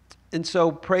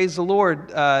so, praise the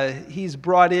Lord, he's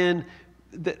brought in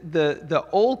the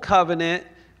old covenant.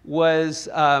 Was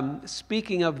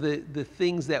speaking of the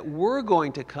things that were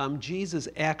going to come. Jesus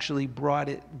actually brought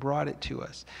it to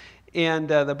us. And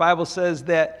the Bible says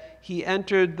that he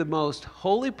entered the most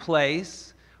holy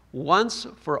place once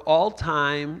for all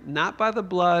time, not by the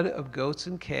blood of goats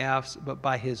and calves, but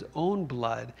by his own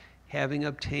blood, having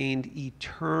obtained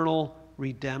eternal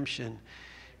redemption.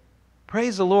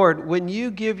 Praise the Lord. When you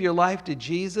give your life to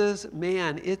Jesus,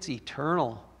 man, it's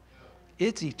eternal.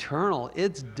 It's eternal.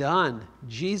 It's done.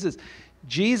 Jesus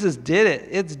did it.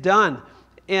 It's done.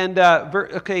 And,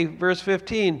 verse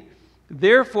 15.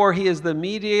 Therefore, he is the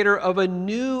mediator of a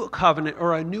new covenant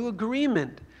or a new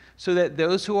agreement, so that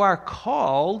those who are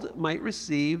called might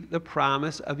receive the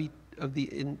promise of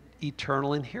the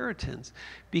eternal inheritance.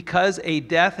 Because a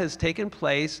death has taken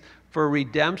place for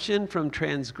redemption from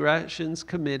transgressions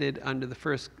committed under the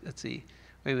first,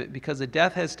 because a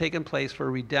death has taken place for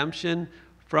redemption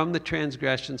from the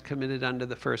transgressions committed under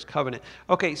the first covenant.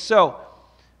 Okay, so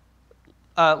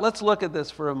let's look at this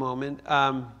for a moment.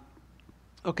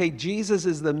 Jesus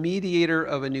is the mediator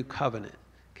of a new covenant.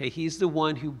 Okay, he's the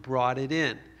one who brought it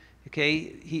in.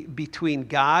 Okay, between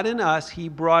God and us, he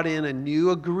brought in a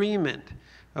new agreement.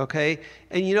 Okay,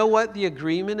 and you know what the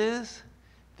agreement is?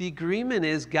 The agreement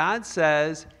is God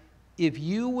says, if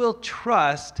you will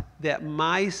trust that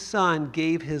my son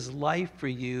gave his life for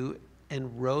you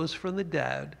and rose from the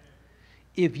dead,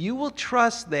 if you will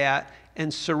trust that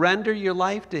and surrender your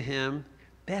life to him,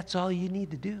 that's all you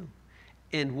need to do.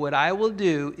 And what I will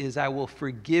do is I will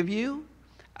forgive you.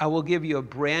 I will give you a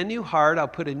brand new heart. I'll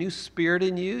put a new spirit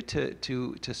in you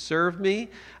to serve me.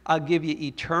 I'll give you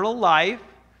eternal life.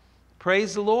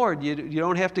 Praise the Lord. You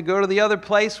don't have to go to the other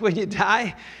place when you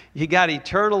die. You got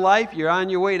eternal life. You're on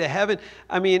your way to heaven.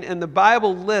 I mean, and the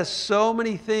Bible lists so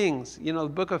many things. You know,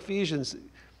 the book of Ephesians,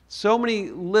 so many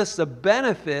lists of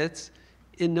benefits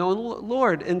in knowing the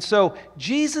Lord. And so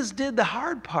Jesus did the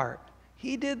hard part.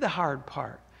 He did the hard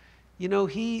part. You know,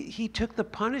 he took the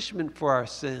punishment for our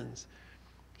sins.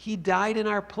 He died in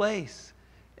our place.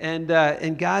 And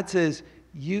God says,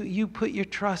 you put your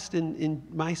trust in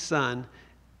my son,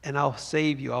 and I'll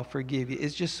save you. I'll forgive you.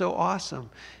 It's just so awesome.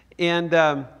 And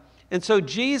so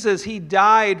Jesus, he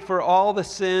died for all the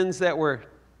sins that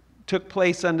took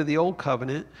place under the old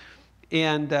covenant.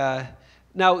 And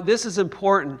now this is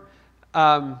important.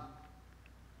 Let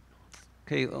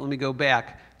me go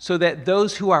back. So that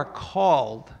those who are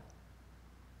called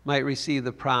might receive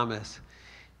the promise.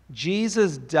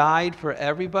 Jesus died for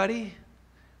everybody,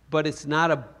 but it's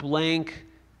not a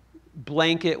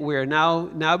blanket where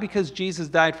now because Jesus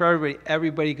died for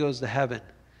everybody goes to heaven.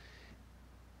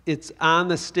 It's on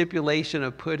the stipulation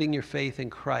of putting your faith in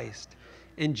Christ.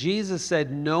 And Jesus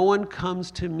said, no one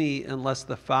comes to me unless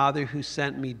the Father who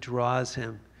sent me draws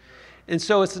him. And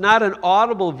so it's not an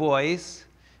audible voice,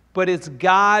 but it's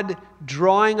God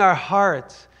drawing our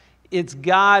hearts. It's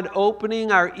God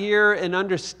opening our ear and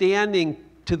understanding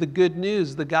to the good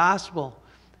news, the gospel.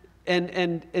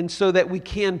 And so that we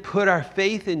can put our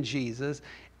faith in Jesus.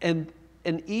 And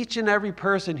each and every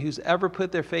person who's ever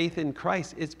put their faith in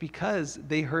Christ, it's because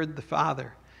they heard the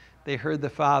Father. They heard the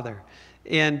Father.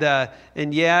 And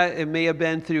yeah, it may have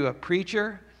been through a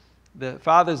preacher. The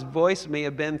Father's voice may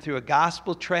have been through a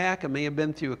gospel track. It may have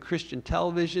been through a Christian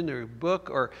television or a book,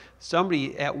 or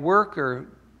somebody at work, or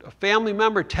a family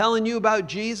member telling you about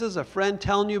Jesus, a friend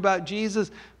telling you about Jesus.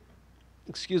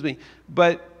 Excuse me.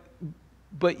 But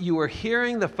you were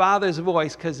hearing the Father's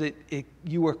voice because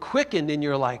you were quickened, and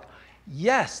you're like,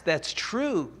 yes, that's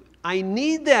true. I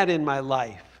need that in my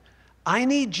life. I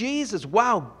need Jesus.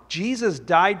 Wow, Jesus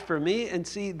died for me. And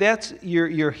see, that's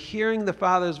you're hearing the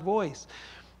Father's voice.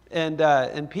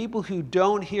 And people who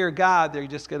don't hear God, they're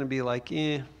just going to be like,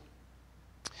 eh.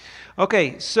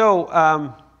 Okay,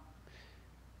 so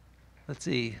let's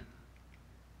see.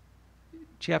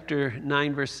 chapter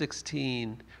 9, verse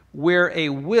 16. Where a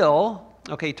will,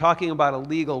 okay, talking about a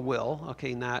legal will,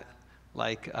 okay, not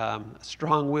like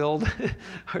strong-willed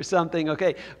or something,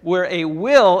 okay. Where a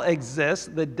will exists,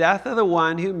 the death of the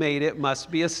one who made it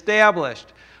must be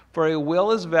established. For a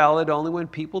will is valid only when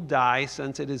people die,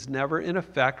 since it is never in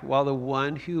effect while the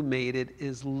one who made it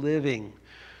is living.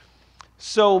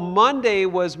 So Monday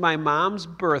was my mom's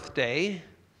birthday.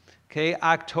 Okay,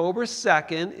 October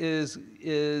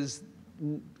 2nd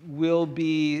will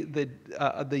be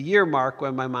the year mark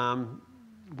when my mom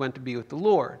went to be with the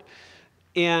Lord.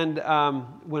 And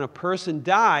when a person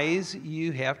dies,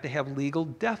 you have to have legal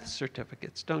death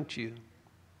certificates, don't you?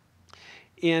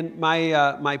 And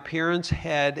my parents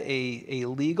had a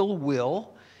legal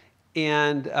will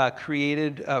and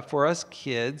created for us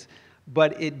kids,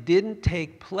 but it didn't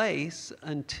take place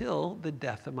until the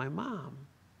death of my mom.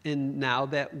 And now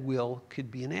that will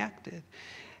could be enacted.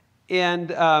 And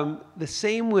the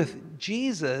same with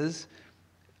Jesus,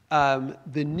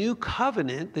 the new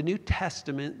covenant, the New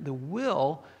Testament, the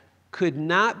will could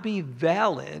not be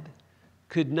valid,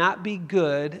 could not be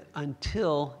good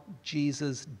until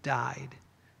Jesus died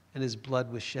and his blood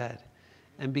was shed.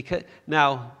 And because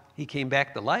now he came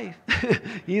back to life.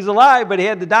 He's alive, but he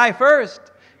had to die first.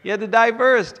 He had to die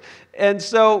first. And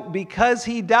so because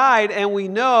he died, and we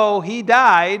know he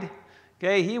died,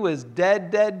 okay, he was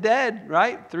dead, dead, dead,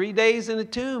 right? 3 days in a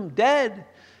tomb, dead.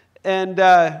 And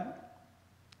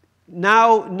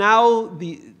now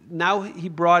he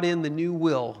brought in the new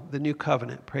will, the new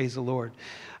covenant. Praise the Lord.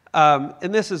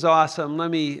 And this is awesome. Let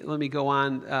me go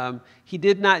on. He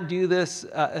did not do this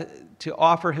to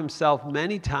offer himself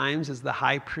many times as the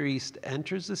high priest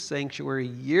enters the sanctuary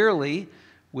yearly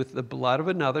with the blood of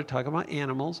another, talking about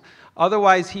animals.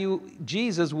 Otherwise,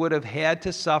 Jesus would have had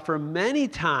to suffer many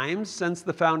times since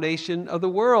the foundation of the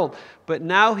world. But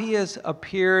now he has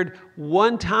appeared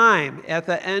one time at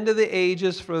the end of the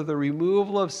ages for the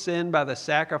removal of sin by the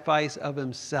sacrifice of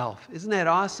himself. Isn't that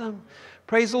awesome?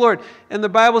 Praise the Lord. And the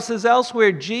Bible says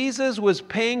elsewhere, Jesus was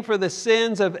paying for the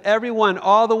sins of everyone,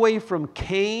 all the way from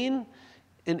Cain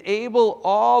and Abel,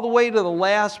 all the way to the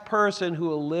last person who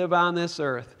will live on this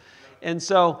earth. And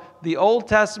so the Old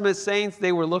Testament saints,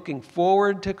 they were looking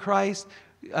forward to Christ.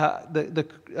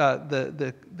 The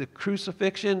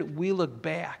crucifixion, we look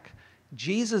back.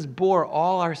 Jesus bore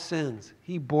all our sins.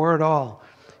 He bore it all.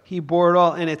 He bore it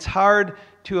all. And it's hard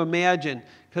to imagine,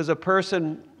 because a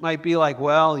person might be like,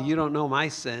 well, you don't know my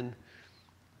sin.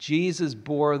 Jesus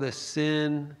bore the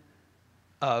sin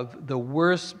of the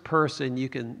worst person you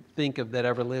can think of that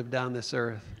ever lived on this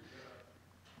earth.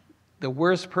 The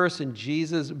worst person,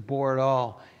 Jesus bore it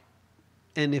all.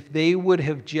 And if they would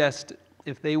have just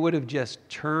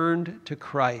turned to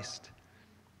Christ,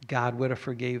 God would have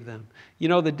forgave them. You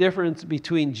know the difference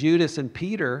between Judas and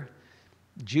Peter?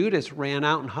 Judas ran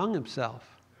out and hung himself.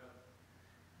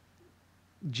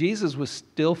 Jesus was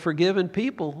still forgiving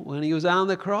people when he was on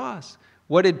the cross.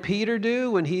 What did Peter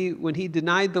do when he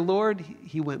denied the Lord?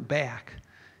 He went back.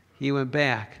 He went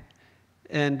back.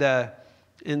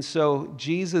 And so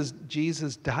Jesus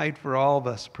died for all of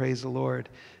us. Praise the Lord.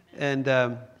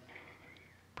 And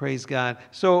praise God.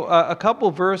 So a couple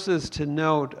verses to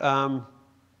note.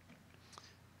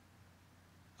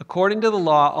 According to the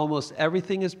law, almost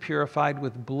everything is purified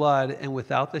with blood, and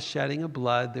without the shedding of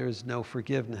blood, there is no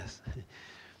forgiveness.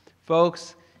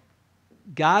 Folks,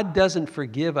 God doesn't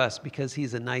forgive us because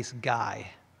he's a nice guy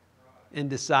and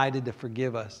decided to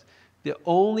forgive us. The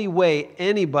only way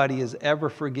anybody is ever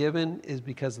forgiven is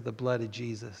because of the blood of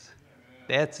Jesus.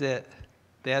 That's it.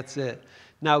 That's it.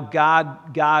 Now,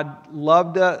 God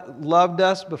loved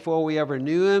us before we ever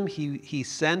knew him. He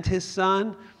sent his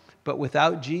son, but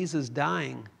without Jesus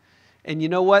dying. And you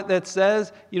know what that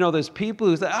says? You know, there's people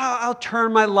who say, I'll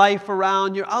turn my life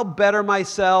around. I'll better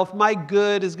myself. My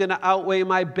good is going to outweigh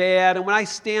my bad. And when I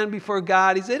stand before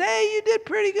God, he said, hey, you did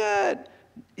pretty good.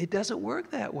 It doesn't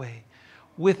work that way.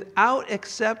 Without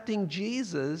accepting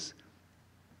Jesus,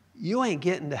 you ain't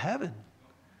getting to heaven.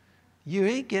 You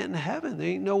ain't getting to heaven. There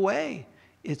ain't no way.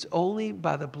 It's only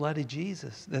by the blood of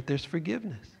Jesus that there's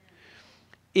forgiveness.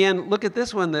 And look at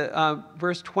this one,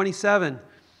 verse 27.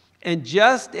 And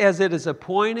just as it is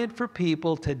appointed for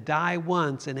people to die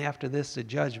once, and after this, the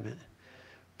judgment.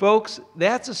 Folks,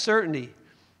 that's a certainty.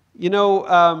 You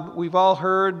know, we've all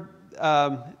heard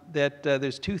that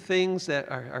there's two things that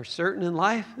are certain in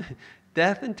life.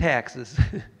 Death and taxes.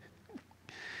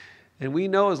 And we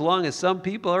know as long as some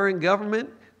people are in government,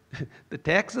 the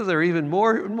taxes are even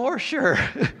more sure.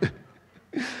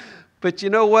 But you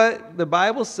know what? The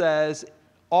Bible says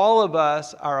all of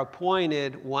us are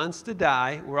appointed once to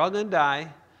die. We're all going to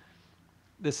die.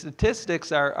 the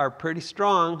statistics are pretty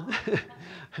strong.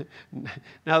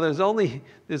 Now there's only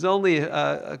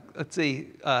let's see,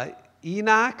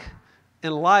 Enoch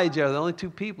and Elijah are the only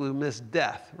two people who missed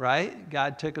death, right?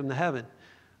 God took them to heaven.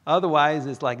 Otherwise,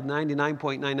 it's like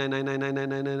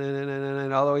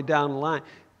 99.999999999 all the way down the line.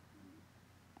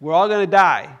 We're all going to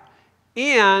die.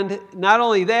 And not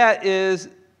only that is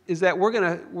that we're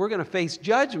going to face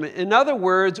judgment. In other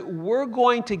words, we're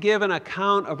going to give an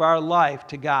account of our life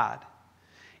to God.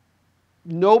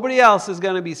 Nobody else is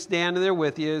going to be standing there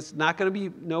with you. It's not going to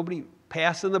be nobody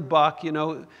passing the buck. You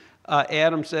know,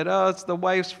 Adam said, "Oh, it's the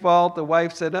wife's fault." The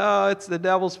wife said, "Oh, it's the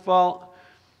devil's fault."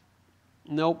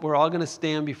 Nope, we're all going to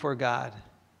stand before God.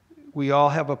 We all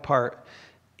have a part.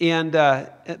 And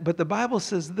but the Bible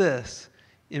says this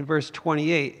in verse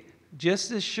 28,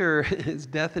 just as sure as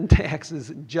death and taxes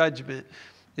and judgment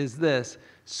is this,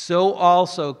 so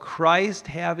also Christ,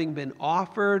 having been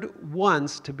offered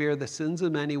once to bear the sins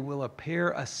of many, will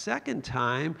appear a second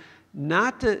time,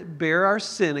 not to bear our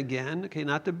sin again, okay,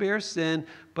 not to bear sin,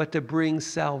 but to bring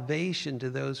salvation to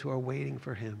those who are waiting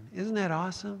for him. Isn't that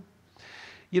awesome?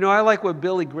 You know, I like what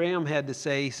Billy Graham had to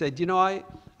say. He said, you know,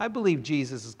 I believe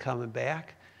Jesus is coming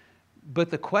back, but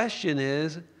the question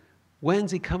is,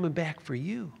 when's he coming back for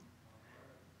you?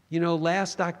 You know,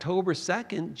 last October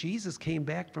 2nd, Jesus came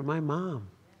back for my mom,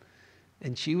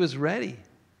 and she was ready.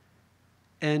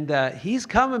 And he's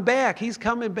coming back. He's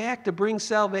coming back to bring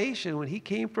salvation. When he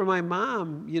came for my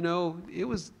mom, you know, it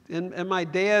was, and my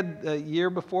dad a year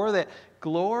before that,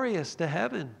 glorious to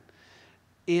heaven.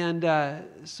 And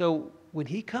so when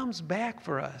he comes back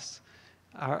for us,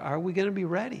 are we going to be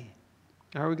ready?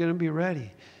 Are we going to be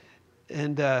ready?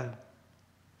 And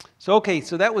so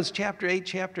that was chapter 8,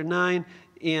 chapter 9.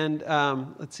 And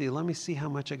let's see, let me see how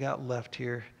much I got left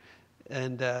here.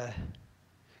 And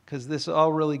because this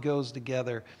all really goes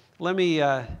together. Let me,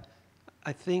 I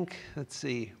think, let's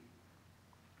see.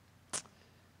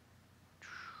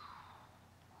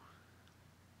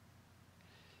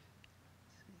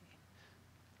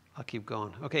 I'll keep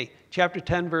going. Okay, chapter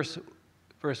 10, verse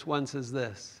 1 says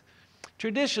this.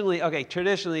 Traditionally,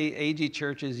 AG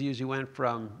churches usually went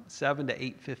from 7 to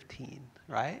 8:15,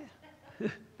 right?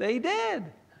 They did.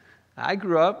 I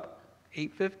grew up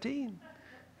 8:15.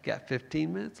 Got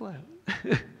 15 minutes left.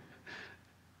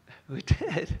 We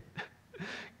did.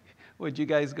 Would you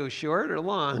guys go short or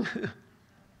long?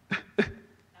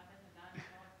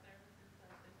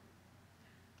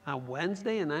 On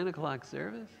Wednesday, a 9 o'clock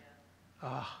service?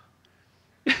 Oh.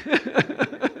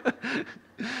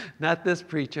 Not this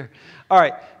preacher. All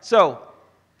right, so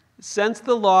since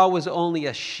the law was only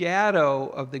a shadow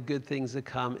of the good things to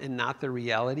come and not the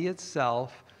reality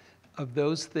itself of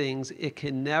those things, it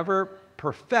can never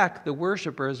perfect the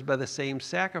worshipers by the same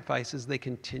sacrifices they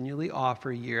continually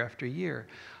offer year after year.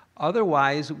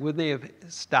 Otherwise, would they have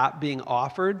stopped being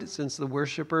offered, since the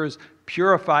worshipers,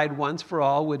 purified once for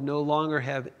all, would no longer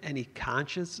have any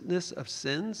consciousness of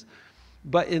sins?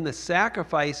 But in the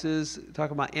sacrifices,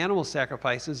 talking about animal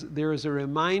sacrifices, there is a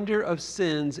reminder of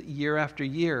sins year after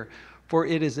year. For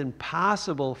it is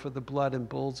impossible for the blood of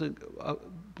bulls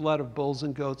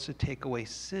and goats to take away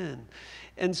sin.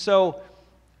 And so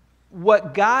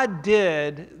what God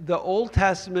did, the Old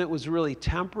Testament was really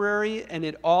temporary, and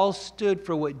it all stood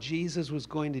for what Jesus was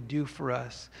going to do for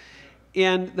us.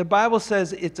 And the Bible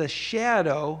says it's a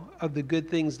shadow of the good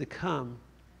things to come.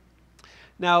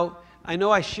 Now, I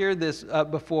know I shared this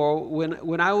before.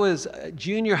 When I was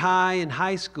junior high and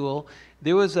high school,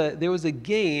 there was a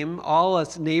game all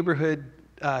us neighborhood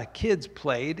kids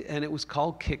played, and it was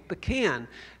called Kick the Can.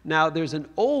 Now, there's an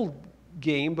old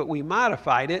game, but we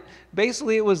modified it.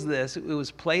 Basically, it was this. It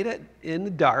was played in the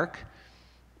dark,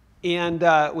 and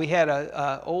we had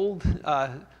a old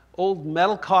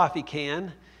metal coffee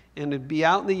can, and it'd be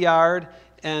out in the yard,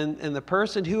 and the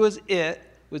person who was it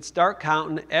would start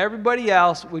counting. Everybody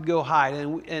else would go hide,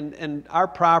 and our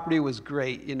property was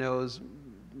great. You know, it was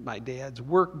my dad's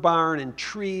work barn and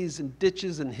trees and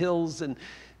ditches and hills, and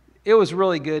it was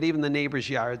really good. Even the neighbors'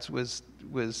 yards was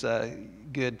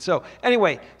good. So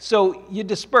anyway, so you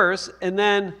disperse, and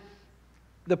then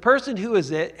the person who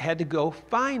is it had to go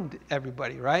find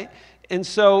everybody, right? And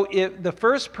so if the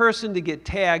first person to get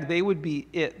tagged, they would be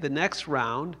it the next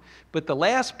round, but the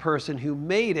last person who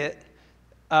made it,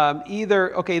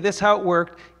 this is how it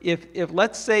worked. If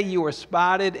let's say you were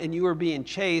spotted and you were being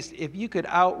chased, if you could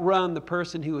outrun the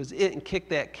person who was it and kick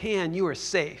that can, you were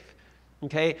safe.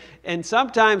 Okay? And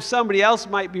sometimes somebody else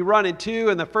might be running too,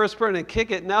 and the first person to kick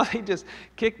it, now they just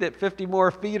kicked it 50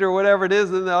 more feet or whatever it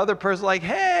is, and the other person's like,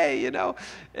 hey, you know.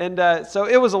 And so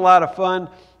it was a lot of fun.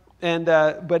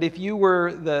 But if you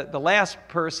were the last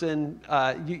person,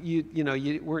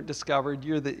 you weren't discovered.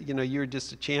 You're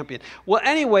just a champion. Well,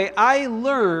 anyway, I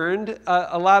learned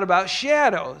a lot about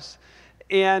shadows,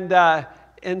 and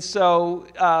so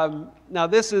now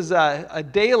this is a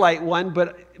daylight one,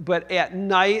 but at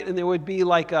night, and there would be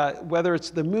like whether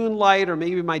it's the moonlight or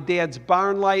maybe my dad's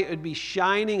barn light, it would be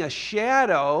shining a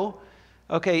shadow.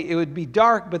 Okay, it would be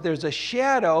dark, but there's a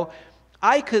shadow.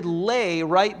 I could lay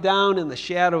right down in the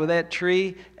shadow of that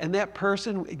tree, and that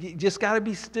person, you just got to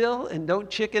be still and don't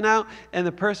chicken out, and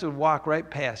the person would walk right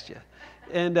past you.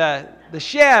 And the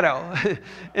shadow.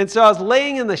 And so I was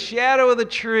laying in the shadow of the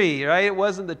tree, right? It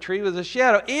wasn't the tree, it was a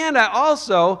shadow. And I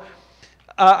also,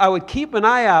 I would keep an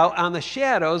eye out on the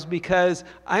shadows because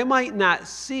I might not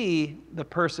see the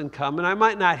person coming. I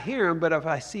might not hear him, but if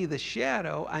I see the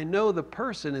shadow, I know the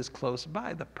person is close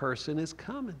by. The person is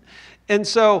coming. And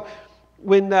so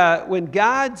when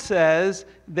God says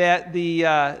that the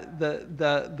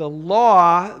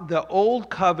law, the old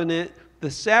covenant,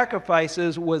 the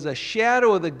sacrifices was a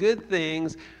shadow of the good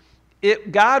things,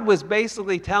 God was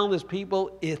basically telling his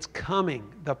people, it's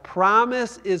coming. The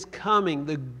promise is coming.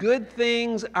 The good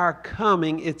things are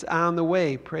coming. It's on the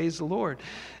way. Praise the Lord.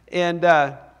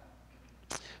 And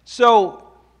so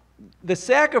the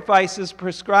sacrifices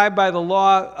prescribed by the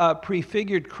law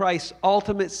prefigured Christ's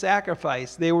ultimate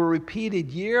sacrifice. They were repeated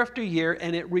year after year,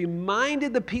 and it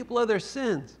reminded the people of their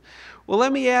sins. Well,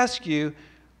 let me ask you,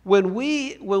 when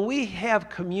we have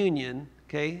communion,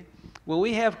 okay, when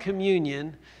we have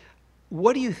communion,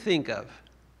 what do you think of?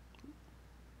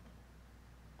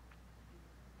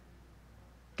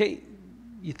 Okay,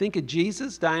 you think of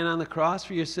Jesus dying on the cross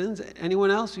for your sins?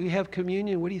 Anyone else? You have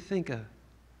communion, what do you think of?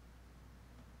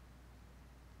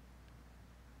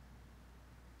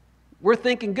 We're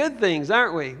thinking good things,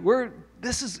 aren't we?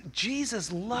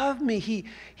 Jesus loved me.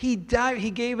 He died. He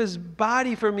gave his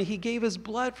body for me. He gave his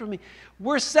blood for me.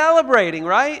 We're celebrating,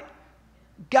 right?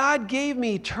 God gave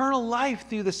me eternal life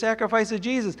through the sacrifice of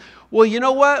Jesus. Well, you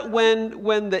know what?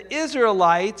 When the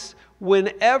Israelites,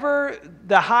 whenever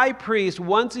the high priest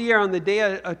once a year on the Day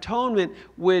of Atonement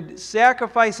would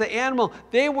sacrifice an animal,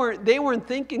 they weren't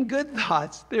thinking good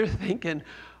thoughts. They're thinking,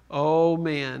 oh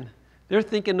man, they're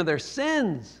thinking of their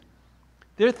sins.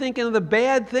 They're thinking of the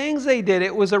bad things they did.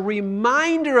 It was a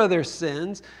reminder of their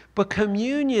sins, but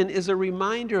communion is a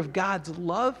reminder of God's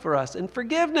love for us and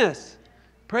forgiveness.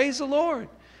 Praise the Lord.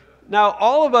 Now,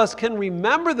 all of us can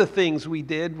remember the things we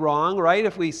did wrong, right?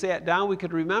 If we sat down, we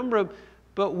could remember them,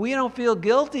 but we don't feel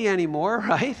guilty anymore,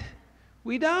 right?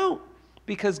 We don't,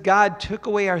 because God took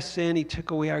away our sin. He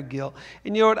took away our guilt.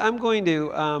 And you know what? I'm going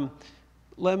to,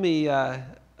 let me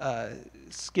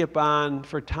skip on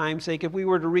for time's sake. If we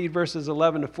were to read verses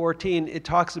 11 to 14, it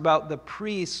talks about the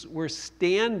priests were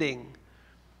standing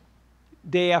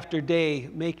day after day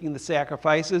making the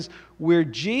sacrifices, where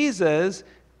Jesus,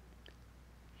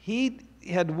 he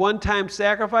had one-time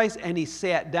sacrifice and he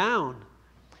sat down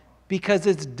because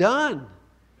it's done.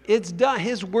 It's done.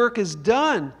 His work is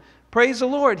done. Praise the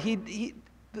Lord.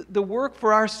 The work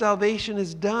for our salvation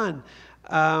is done.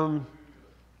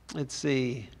 Let's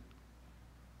see.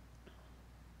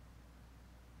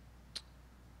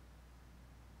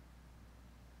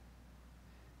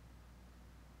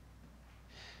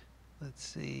 Let's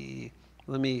see.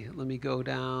 Let me go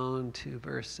down to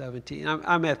verse 17.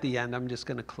 I'm at the end. I'm just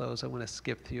going to close. I want to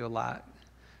skip through a lot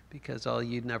because all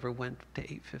you never went to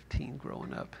 8:15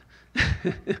 growing up.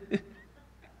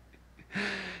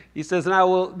 He says,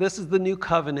 this is the new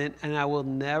covenant, and I will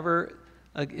never,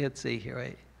 let's see here,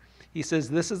 right? He says,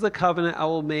 this is the covenant I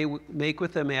will make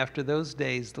with them after those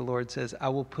days, the Lord says. I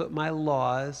will put my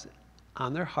laws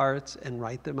on their hearts and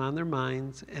write them on their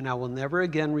minds, and I will never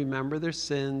again remember their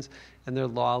sins and their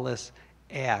lawless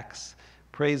acts.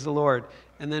 Praise the Lord.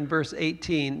 And then verse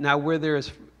 18, now where there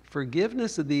is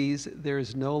forgiveness of these, there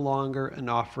is no longer an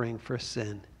offering for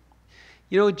sin.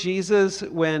 You know, Jesus,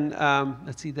 when,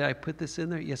 let's see, did I put this in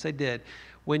there? Yes, I did.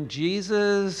 When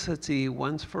Jesus, let's see,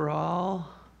 once for all,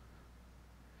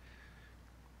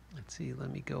 let's see,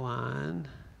 let me go on.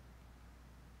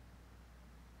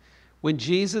 When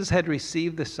Jesus had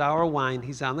received the sour wine,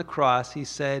 he's on the cross, he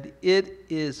said, it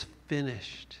is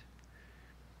finished.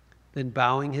 Then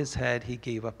bowing his head, he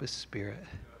gave up his spirit.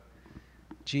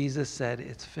 Jesus said,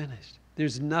 it's finished.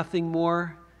 There's nothing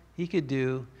more he could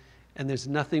do, and there's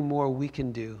nothing more we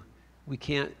can do. We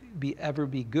can't ever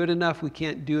be good enough. We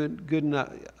can't do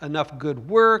enough good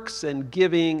works and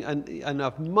giving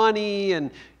enough money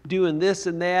and doing this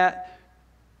and that.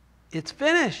 It's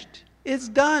finished. It's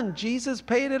done. Jesus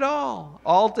paid it all.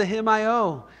 All to him I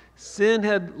owe. Sin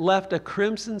had left a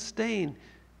crimson stain.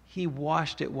 He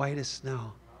washed it white as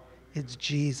snow. It's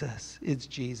Jesus. It's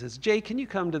Jesus. Jay, can you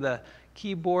come to the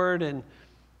keyboard and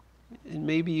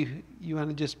maybe you want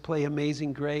to just play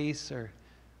Amazing Grace or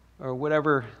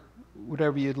whatever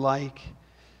you'd like.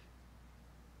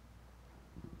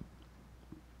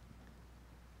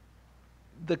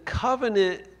 The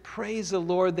covenant, praise the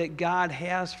Lord, that God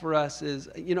has for us is,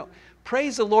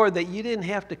 praise the Lord that you didn't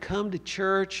have to come to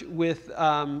church with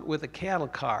a cattle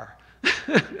car.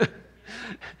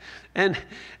 and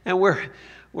we're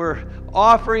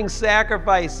offering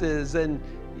sacrifices and,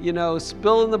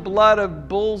 spilling the blood of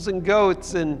bulls and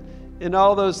goats and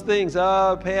all those things.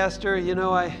 Oh, Pastor,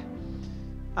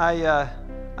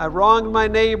 I wronged my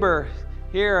neighbor.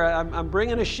 Here, I'm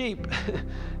bringing a sheep.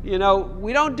 We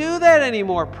don't do that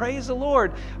anymore. Praise the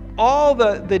Lord. All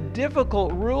the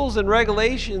difficult rules and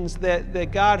regulations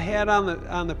that God had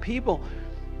on the people,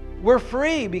 we're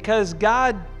free because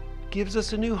God gives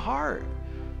us a new heart.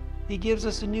 He gives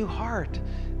us a new heart.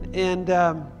 And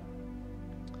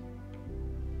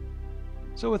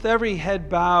so with every head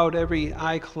bowed, every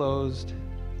eye closed,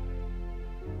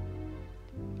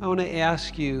 I want to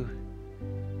ask you,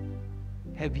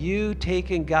 have you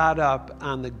taken God up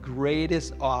on the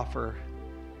greatest offer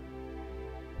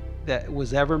that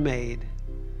was ever made?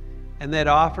 And that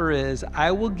offer is,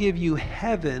 I will give you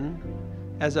heaven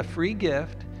as a free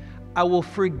gift. I will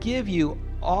forgive you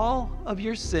all of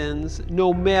your sins,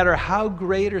 no matter how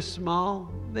great or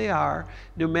small they are,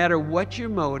 no matter what your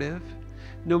motive,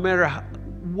 no matter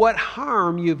what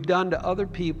harm you've done to other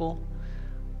people.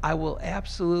 I will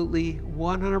absolutely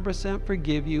 100%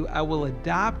 forgive you. I will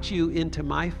adopt you into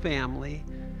my family,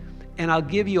 and I'll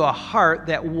give you a heart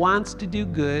that wants to do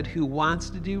good, who wants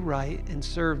to do right and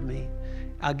serve me.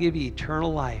 I'll give you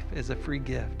eternal life as a free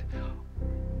gift.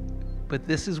 But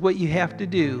this is what you have to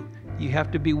do. You have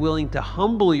to be willing to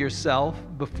humble yourself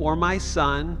before my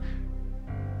Son,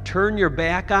 turn your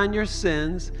back on your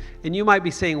sins, and you might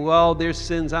be saying, well, there's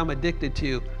sins I'm addicted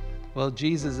to. Well,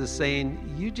 Jesus is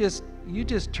saying, you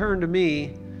just turn to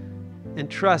me and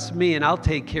trust me, and I'll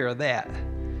take care of that.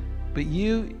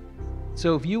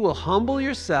 So if you will humble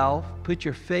yourself, put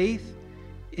your faith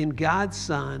in God's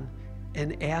Son,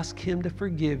 and ask Him to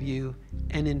forgive you,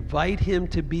 and invite Him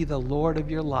to be the Lord of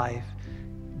your life,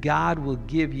 God will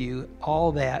give you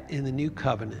all that in the new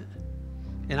covenant.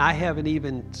 And I haven't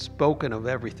even spoken of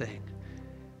everything.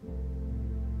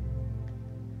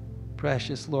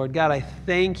 Precious Lord, God, I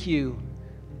thank you.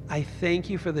 I thank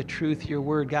you for the truth of your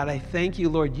word. God, I thank you,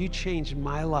 Lord, you changed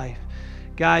my life.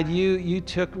 God, you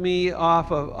took me off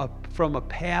from a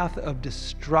path of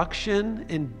destruction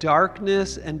and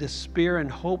darkness and despair and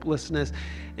hopelessness.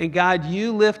 And God,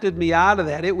 you lifted me out of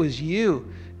that. It was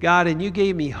you, God, and you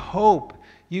gave me hope.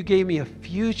 You gave me a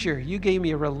future. You gave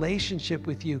me a relationship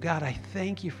with you. God, I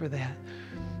thank you for that.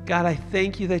 God, I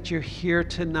thank you that you're here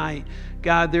tonight.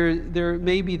 God, there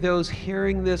may be those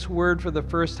hearing this word for the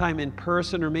first time in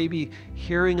person or maybe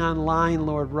hearing online,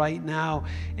 Lord, right now.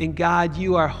 And God,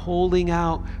 you are holding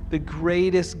out the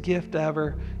greatest gift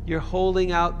ever. You're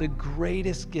holding out the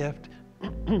greatest gift.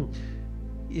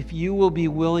 If you will be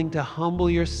willing to humble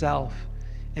yourself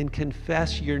and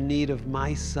confess your need of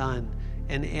my Son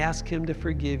and ask Him to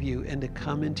forgive you and to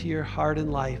come into your heart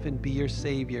and life and be your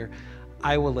Savior,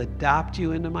 I will adopt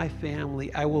you into my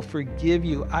family. I will forgive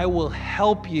you. I will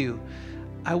help you.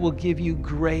 I will give you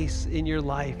grace in your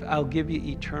life. I'll give you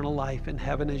eternal life, and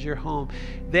heaven is your home.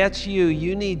 That's you.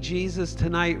 You need Jesus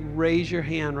tonight. Raise your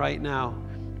hand right now.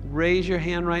 Raise your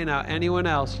hand right now. Anyone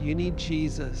else? You need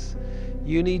Jesus.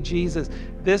 You need Jesus.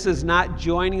 This is not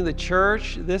joining the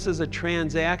church. This is a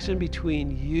transaction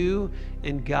between you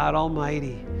and God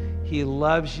Almighty. He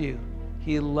loves you.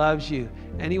 He loves you.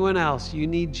 Anyone else? You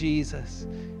need Jesus.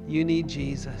 You need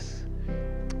Jesus.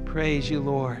 Praise you,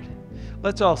 Lord.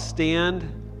 Let's all stand.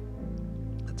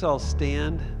 Let's all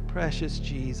stand. Precious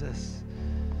Jesus.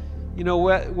 You know,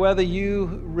 whether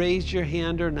you raised your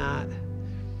hand or not,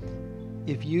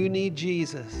 if you need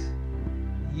Jesus,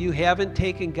 you haven't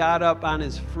taken God up on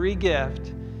His free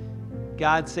gift,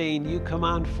 God's saying, you come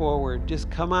on forward.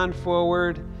 Just come on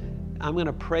forward. I'm going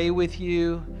to pray with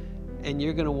you, and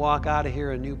you're going to walk out of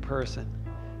here a new person.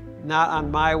 Not on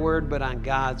my word, but on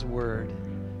God's word.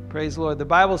 Praise the Lord. The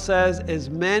Bible says, as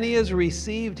many as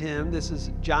received Him, this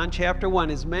is John chapter 1,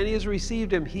 as many as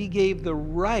received Him, He gave the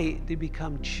right to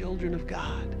become children of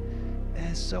God.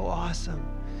 That is so awesome.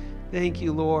 Thank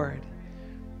you, Lord.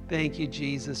 Thank you,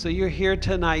 Jesus. So you're here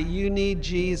tonight. You need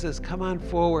Jesus. Come on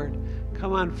forward.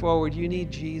 Come on forward. You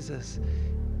need Jesus.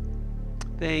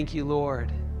 Thank you,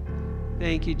 Lord.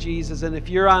 Thank you, Jesus. And if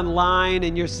you're online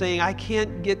and you're saying, I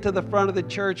can't get to the front of the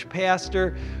church,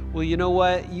 Pastor, well, you know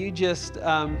what? You just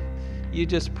you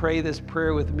just pray this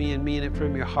prayer with me and mean it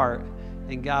from your heart,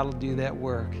 and God will do that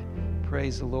work.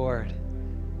 Praise the Lord.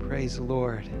 Praise the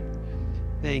Lord.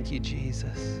 Thank you,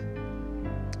 Jesus.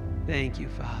 Thank you,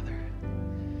 Father.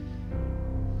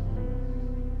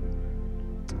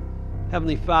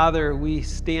 Heavenly Father, we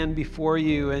stand before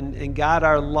you, and God,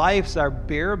 our lives are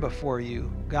bare before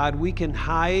you. God, we can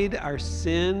hide our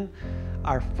sin,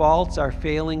 our faults, our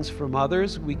failings from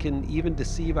others. We can even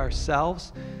deceive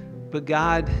ourselves. But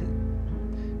God,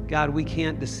 we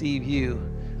can't deceive you.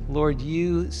 Lord,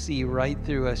 you see right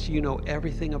through us. You know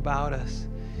everything about us.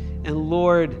 And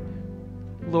Lord,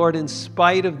 in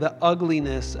spite of the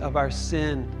ugliness of our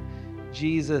sin,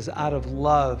 Jesus, out of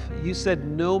love, you said,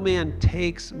 no man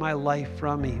takes my life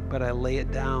from me, but I lay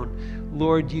it down.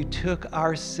 Lord, you took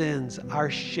our sins, our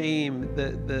shame,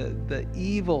 the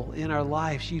evil in our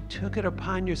lives. You took it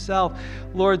upon yourself,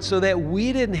 Lord, so that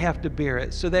we didn't have to bear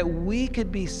it, so that we could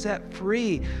be set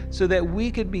free, so that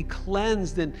we could be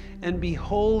cleansed and be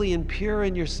holy and pure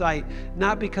in your sight,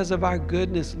 not because of our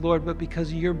goodness, Lord, but because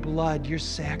of your blood, your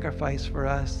sacrifice for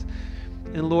us.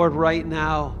 And Lord, right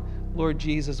now, Lord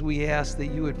Jesus, we ask that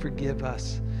you would forgive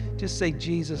us. Just say,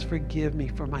 Jesus, forgive me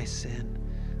for my sin.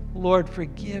 Lord,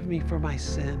 forgive me for my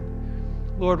sin.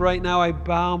 Lord, right now I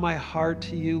bow my heart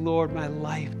to you, Lord, my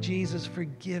life. Jesus,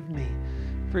 forgive me.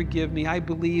 Forgive me. I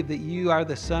believe that you are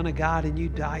the Son of God and you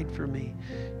died for me.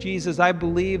 Jesus, I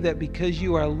believe that because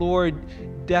you are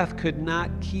Lord, death could not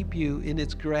keep you in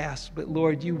its grasp. But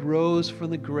Lord, you rose from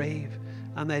the grave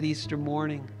on that Easter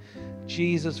morning.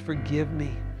 Jesus, forgive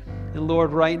me. And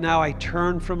Lord, right now I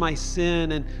turn from my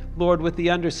sin, and Lord, with the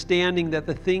understanding that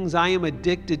the things I am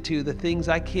addicted to, the things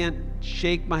I can't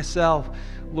shake myself,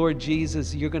 Lord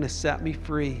Jesus, you're going to set me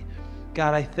free.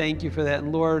 God, I thank you for that.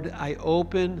 And Lord, I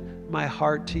open my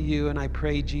heart to you, and I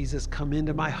pray, Jesus, come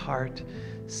into my heart.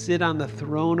 Sit on the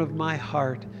throne of my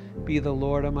heart. Be the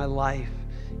Lord of my life,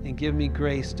 and give me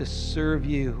grace to serve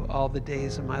you all the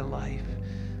days of my life.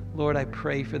 Lord, I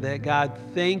pray for that. God,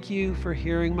 thank you for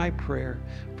hearing my prayer.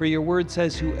 For your word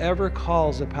says, whoever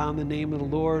calls upon the name of the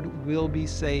Lord will be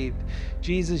saved.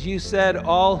 Jesus, you said,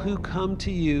 all who come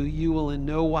to you, you will in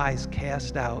no wise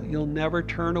cast out. You'll never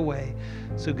turn away.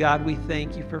 So God, we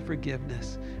thank you for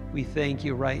forgiveness. We thank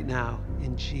you right now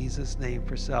in Jesus' name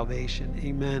for salvation.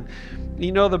 Amen.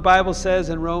 You know, the Bible says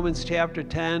in Romans chapter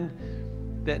 10,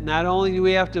 that not only do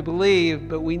we have to believe,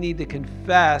 but we need to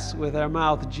confess with our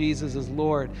mouth Jesus is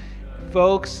Lord.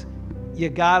 Folks, you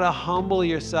got to humble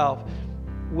yourself.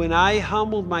 When I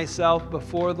humbled myself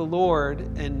before the Lord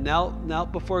and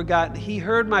knelt before God, he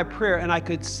heard my prayer, and I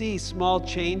could see small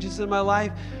changes in my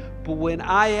life. But when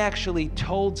I actually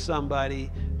told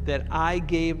somebody that I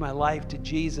gave my life to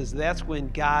Jesus, that's when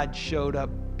God showed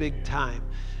up big time.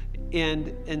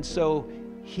 And so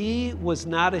he was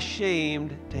not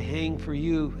ashamed to hang for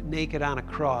you naked on a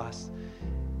cross.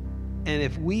 And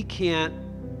if we can't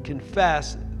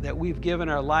confess that we've given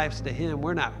our lives to him,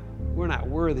 we're not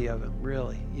worthy of him,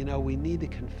 really. You know, we need to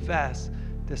confess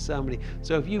to somebody.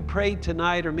 So if you prayed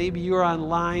tonight, or maybe you're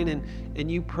online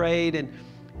and you prayed, and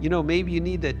you know, maybe you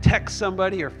need to text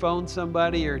somebody or phone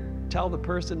somebody or tell the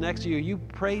person next to you, you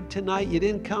prayed tonight, you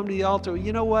didn't come to the altar.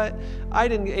 You know what? I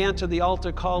didn't answer the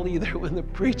altar call either when the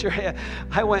preacher had.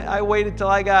 I waited till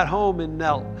I got home and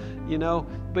knelt, you know.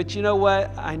 But you know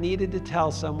what? I needed to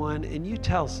tell someone, and you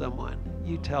tell someone.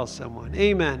 You tell someone.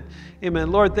 Amen.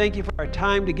 Amen. Lord, thank you for our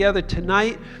time together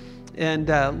tonight. And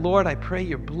Lord, I pray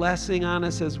your blessing on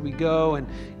us as we go,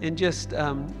 and just,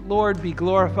 Lord, be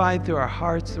glorified through our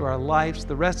hearts, through our lives.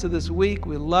 The rest of this week,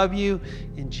 we love you.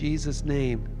 In Jesus'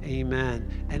 name, amen.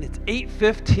 And it's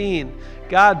 8:15.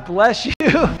 God bless you,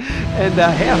 and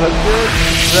have a good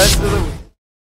rest of the week.